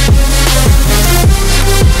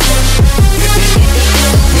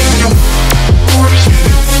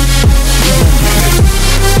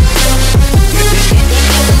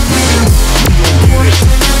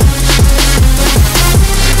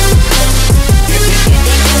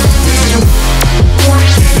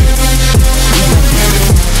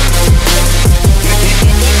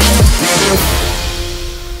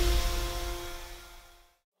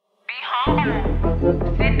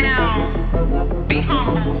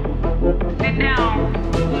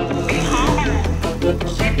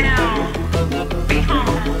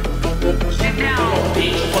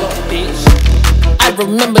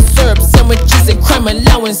 Remember syrup sandwiches and crime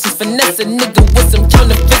allowances. Finesse a nigga with some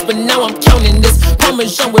counterfeits, but now I'm counting this.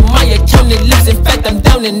 Parmesan with my accountant lips. In fact, I'm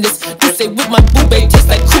down in this. You say with my boo babe tastes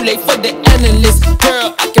like Kool-Aid for the analyst.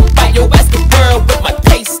 Girl, I can buy your ass the world with my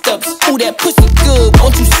pay stubs. Ooh, that pussy good,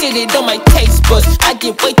 won't you sit it on my taste buds? I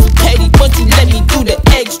get way too petty, won't you let me do the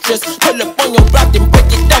extras? Pull up on your block and break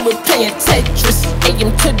it down with playing Tetris. AM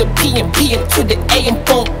to the PM, PM to the AM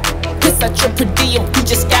phone. Piss out your per diem, you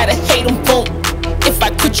just gotta hate them phone. If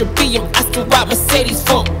I quit your BM, I still ride Mercedes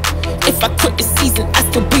funk. If I quit the season, I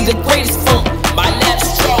still be the greatest funk. My left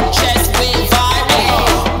stroke just went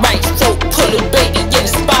viral. Right stroke, pull a baby in a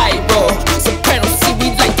spiral. Soprano C,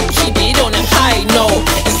 we like to keep it on a high note.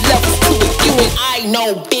 It's levels to it, you and I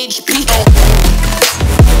know, bitch, B.O.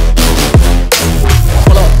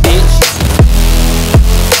 Hold up, bitch.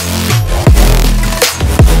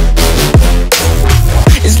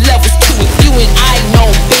 It's levels to it, you and I know,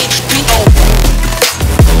 bitch, B.O.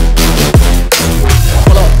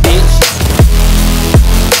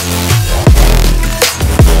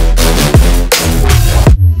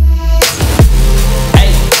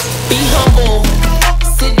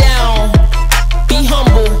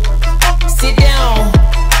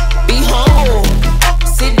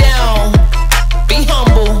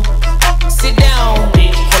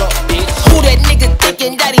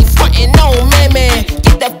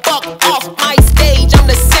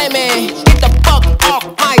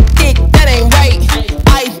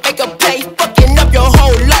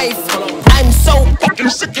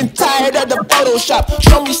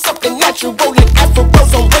 Show me something natural like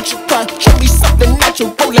afros on what you cry. Show me something natural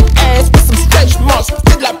like ass with some stretch marks.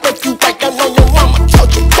 Till I break you right down on your mama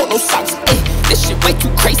couch and polo socks. This shit way too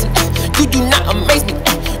crazy. You do not amaze me.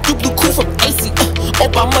 You blue cool from AC.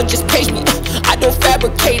 Obama just page me. I don't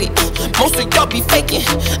fabricate it. Most of y'all be faking.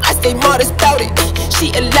 I stay modest about it.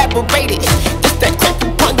 She elaborated. It's that crap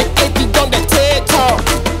upon the AP on that TED talk.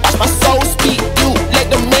 Watch my soul speak. You let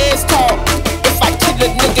the mans talk. If I kill a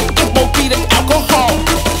nigga, it won't be the alcohol.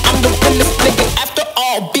 I'm the realest nigga after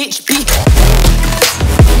all, bitch, B.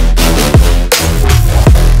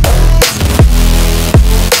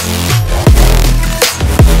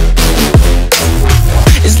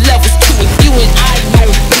 It's levels to it, you and I know.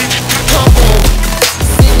 Humble,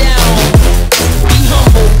 sit down, be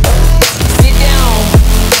humble. Sit down,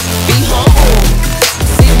 be humble.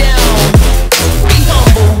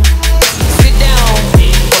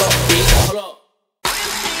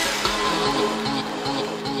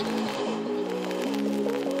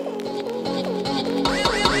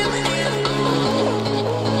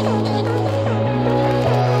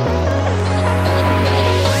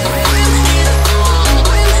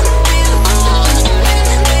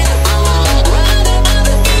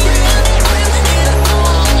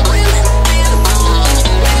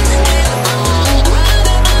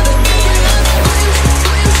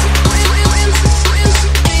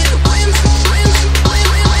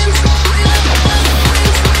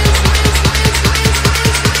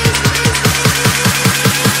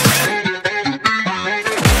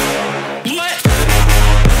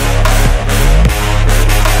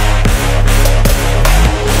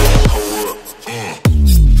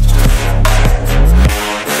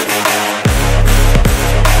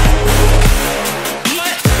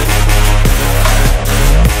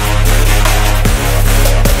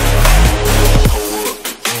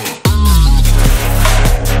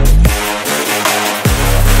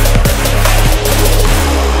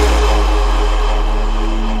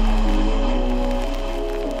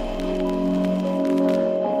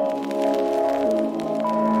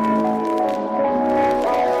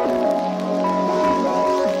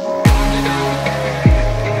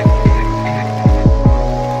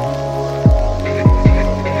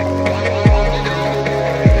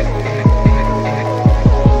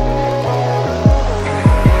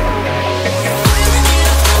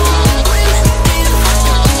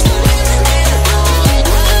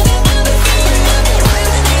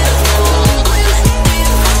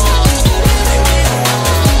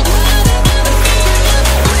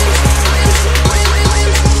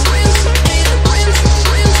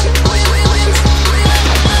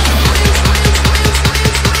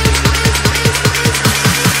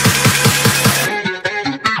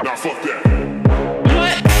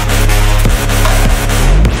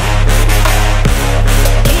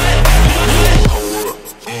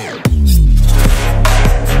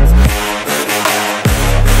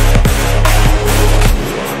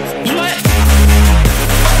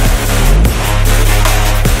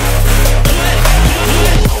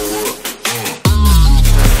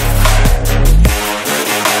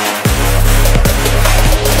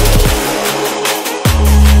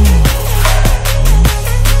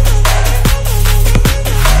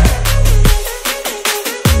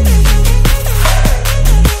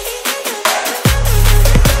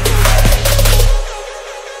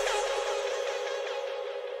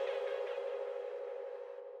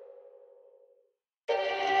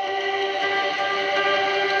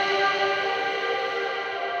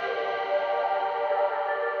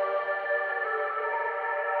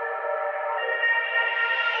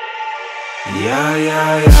 Yeah,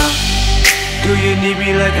 yeah, yeah. Do you need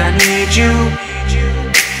me like I need you?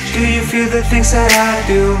 Do you feel the things that I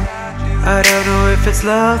do? I don't know if it's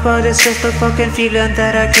love, but it's just a fucking feeling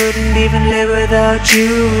that I couldn't even live without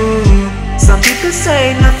you. Some people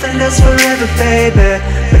say nothing lasts forever, baby,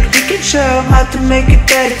 but we can show them how to make it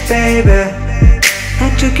better, baby.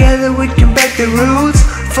 And together we can break the rules.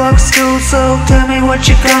 Fuck school, so tell me what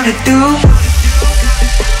you're gonna do.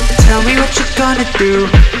 Tell me what you're gonna do.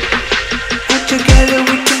 And together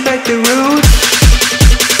we can break the rules.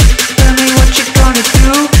 Tell me what you're gonna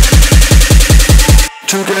do.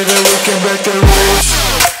 Together we can break the rules.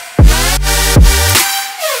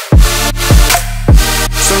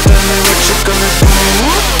 So tell me what you're gonna do.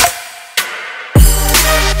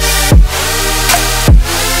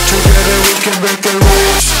 Together we can break the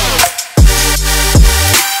rules.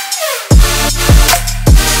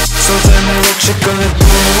 So tell me what you're gonna do.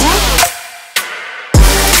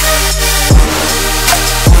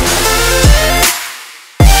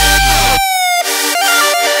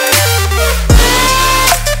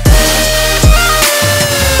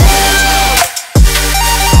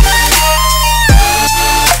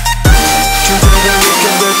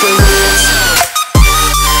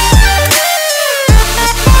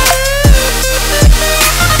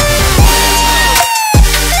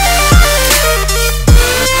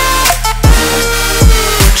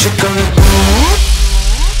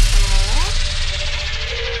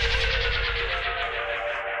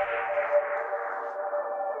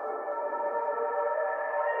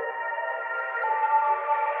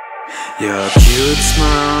 Your cute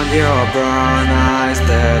smile, your brown eyes,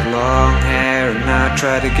 that long hair, and I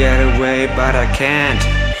try to get away, but I can't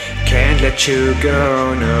let you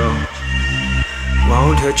go, no.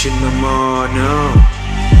 Won't hurt you no more, no.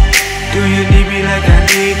 Do you need me like I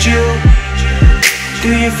need you?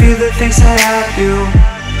 Do you feel the things that I do?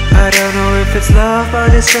 I don't know if it's love,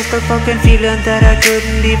 but it's just a fucking feeling that I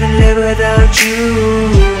couldn't even live without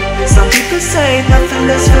you. Some people say nothing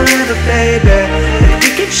lasts forever, baby, but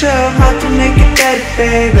we can show them how to make it better,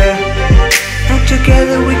 baby. And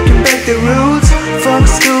together we can break the rules. Fuck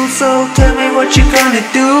school, so tell me what you gonna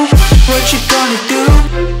do. What you gonna do?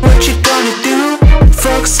 What you gonna do?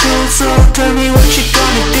 Fuck school, so tell me what you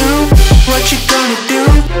gonna do. What you gonna do?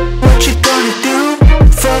 What you gonna do?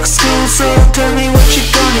 Fuck school, so tell me what you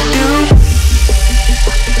gonna do.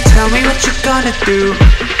 Tell me what you gonna do.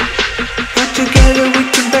 And together we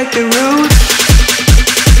can break the rules.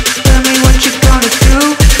 Tell me what you gonna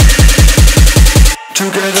do.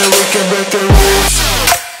 Together we can break the rules.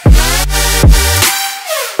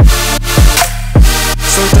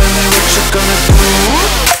 So tell me what you gonna do.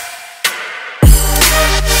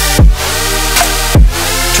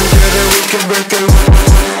 Together we can break the rules.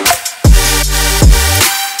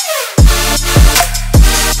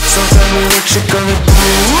 So tell me what you gonna do.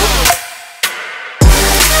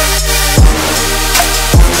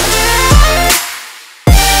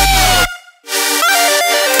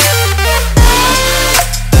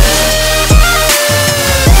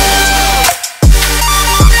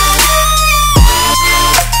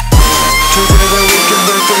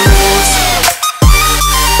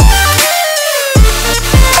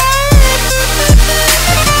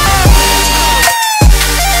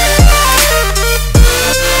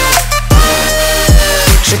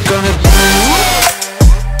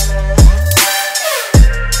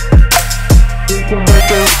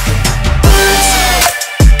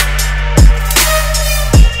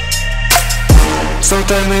 So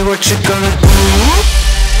tell me what you gonna do.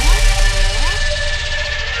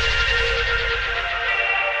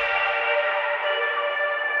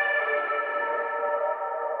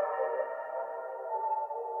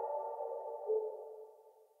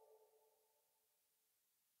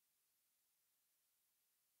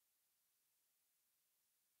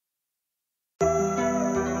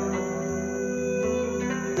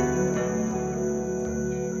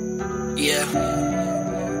 Yeah,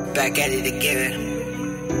 back at it again.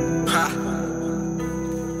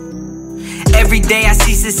 Every day I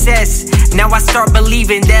see success. Now I start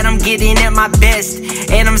believing that I'm getting at my best,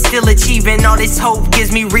 and I'm still achieving. All this hope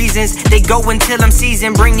gives me reasons. They go until I'm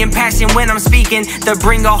seasoned, bringing passion when I'm speaking. They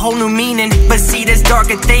bring a whole new meaning. But see, there's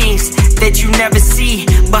darker things that you never see.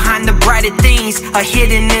 Behind the brighter things, a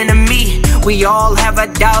hidden enemy. We all have our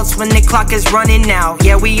doubts when the clock is running out.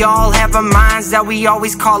 Yeah, we all have our minds that we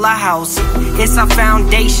always call our house. It's our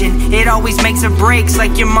foundation. It always makes or breaks,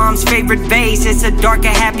 like your mom's favorite vase. It's a dark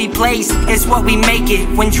and happy place. It's It's what we make it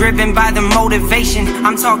when driven by the motivation.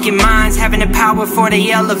 I'm talking minds having the power for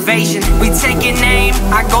the elevation. We taking aim,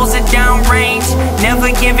 our goals are downrange. Never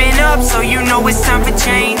giving up, so you know it's time for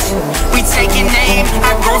change. We taking aim,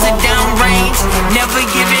 our goals are downrange. Never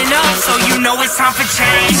giving up, so you know it's time for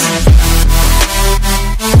change.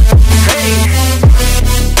 Hey,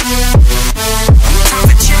 time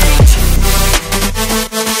for change.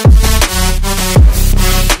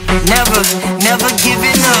 Never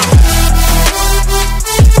giving up.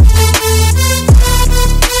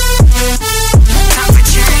 Time for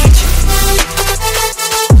change.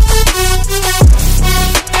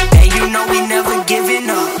 Hey, you know we never giving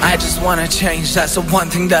up. I just wanna change, that's the one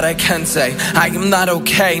thing that I can say. I am not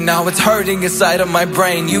okay, now it's hurting inside of my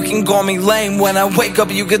brain. You can call me lame, when I wake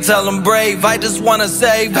up you can tell I'm brave. I just wanna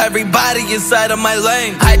save everybody inside of my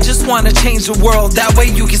lane. I just wanna change the world, that way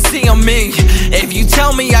you can see I'm me. If you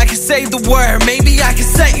tell me I can say the word, maybe I can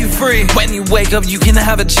set you free. When you wake up you can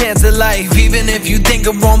have a chance at life. Even if you think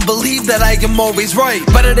I'm wrong, believe that I am always right.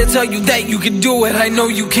 Better to tell you that you can do it, I know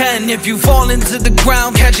you can. If you fall into the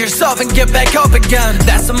ground, catch yourself and get back up again.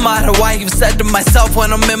 That's the motto I've said to myself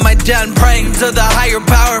when I'm in my den, praying to the higher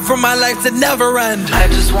power for my life to never end. I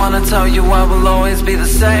just wanna tell you I will always be the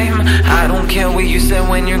same. I don't care what you say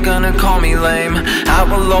when you're gonna call me lame. I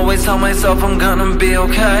will always tell myself I'm gonna be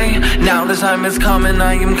okay. Now the time is coming,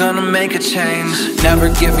 I am gonna make a change. Never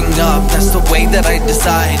giving up, that's the way that I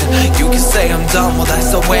decide. You can say I'm done, well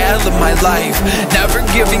that's the way I live my life. Never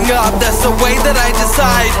giving up, that's the way that I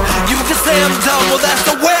decide. You can say I'm done, well that's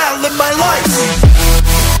the way I live my life.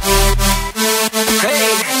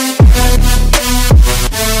 Hey,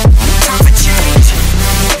 time for change.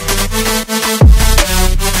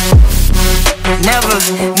 Never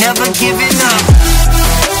giving up.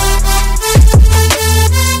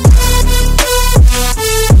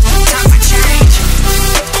 Time for change.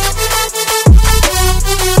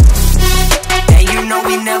 Hey, you know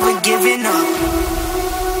we never giving up.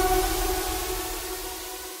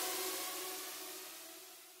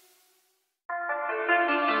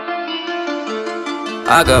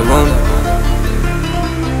 I got room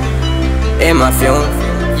in my fume.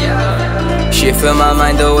 She fill my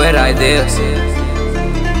mind though with ideas.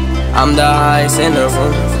 I'm the highest in the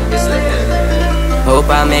room. Hope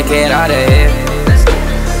I make it out of here.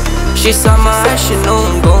 She saw my eyes, she knew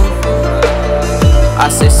I'm gone. I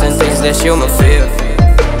said some things that you might feel.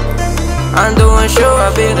 I'm doing sure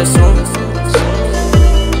I'll be the soon.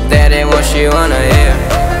 That ain't what she wanna hear.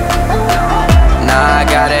 Now I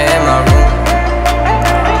got it in my room.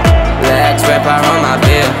 Legs wrap around my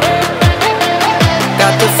beard.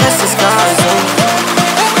 Got the fastest cars on.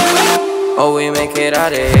 Oh, we make it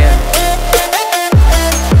out of here.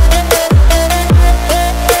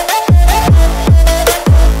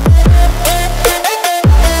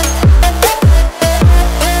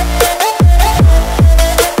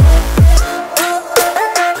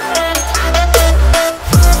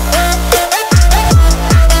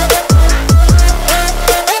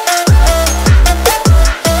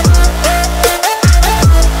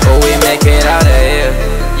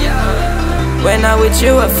 When I'm with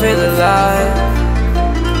you, I feel alive.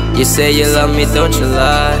 You say you love me, don't you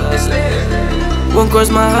lie. Won't cross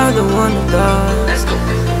my heart, don't wanna die.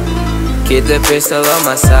 Keep the pistol on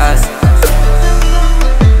my side.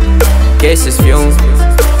 Cases fume.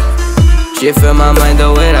 She fill my mind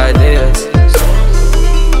though with ideas.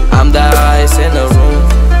 I'm the highest in the room.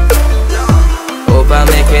 Hope I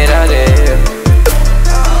make it out of here.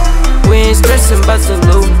 We ain't stressing about the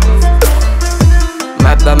loot.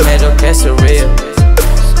 Mapa metal, que es real.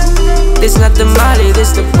 This not the molly,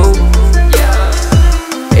 this the boo.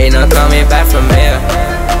 Ain't no coming back from here.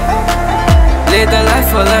 Live the life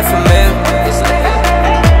for life from here.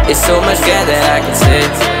 It's so much gain that I can see.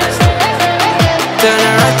 Turn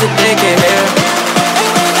around to take it here.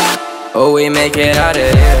 Oh, we make it out of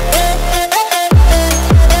here.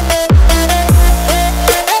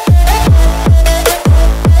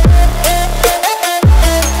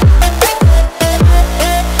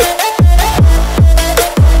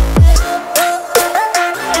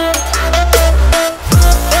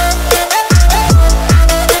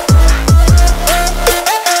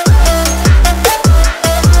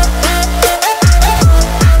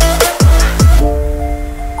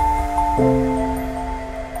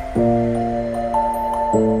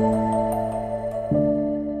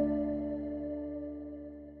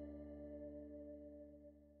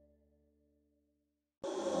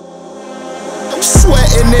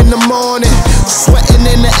 Sweating in the morning, sweating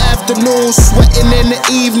in the afternoon, sweating in the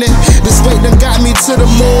evening. This weight done got me to the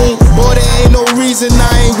moon. Boy, there ain't no reason reason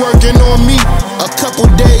I ain't working on me. A couple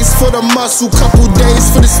days for the muscle, couple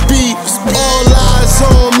days for the speed. All eyes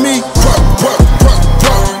on me. Work, work, work,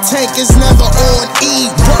 work. Tank is never on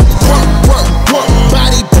E. Work, work, work, work.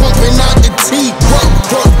 Body pumping out the T. Work,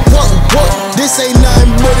 work, work, work. This ain't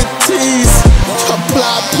nothing but a tease.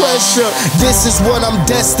 Apply pressure. This is what I'm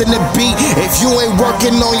destined to be. If you ain't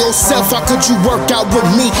working on yourself, how could you work out with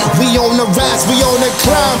me? We on the rise, we on the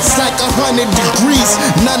climb. It's like 100 degrees.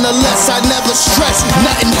 Nonetheless, I never stress.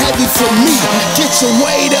 Nothing heavy for me. Get your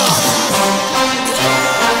weight up.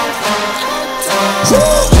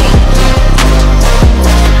 Woo!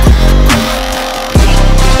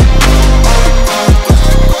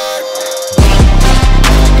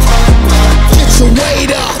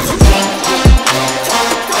 Weight up.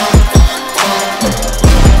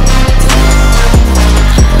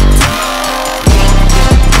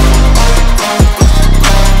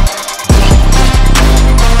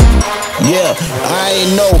 Yeah, I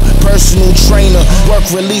ain't no personal trainer. Work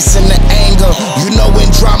releasing the anger. You know when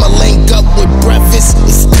drama link up with breakfast,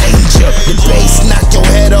 it's danger. The bass knock your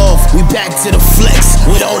head off. We back to the flex.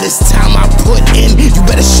 With all this time I put in, you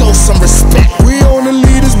better show some respect. We on the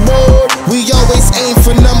leaders board. We always aim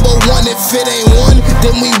for number one. If it ain't one,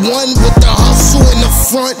 then we won with the hustle in the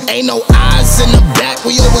front. Ain't no eyes in the back.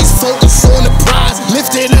 We always focus on the prize.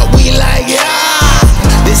 Lift it up, we like, yeah,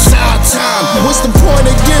 this our time. What's the point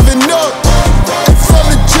of giving up? In front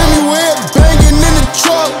of Jimmy, we're banging in the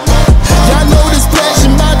truck. Y'all know this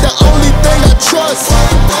passion not the only thing I trust.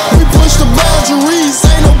 We push the boundaries,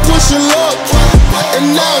 ain't no pushing luck.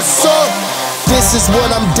 And now it's up. This is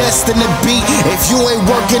what I'm destined to be. If you ain't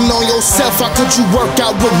working on yourself, how could you work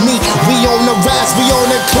out with me? We on the rise, we on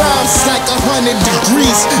the climb. It's like 100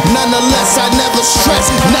 degrees. Nonetheless, I never stress.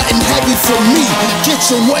 Nothing heavy for me. Get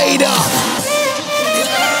your weight up.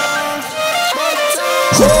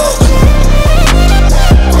 Woo!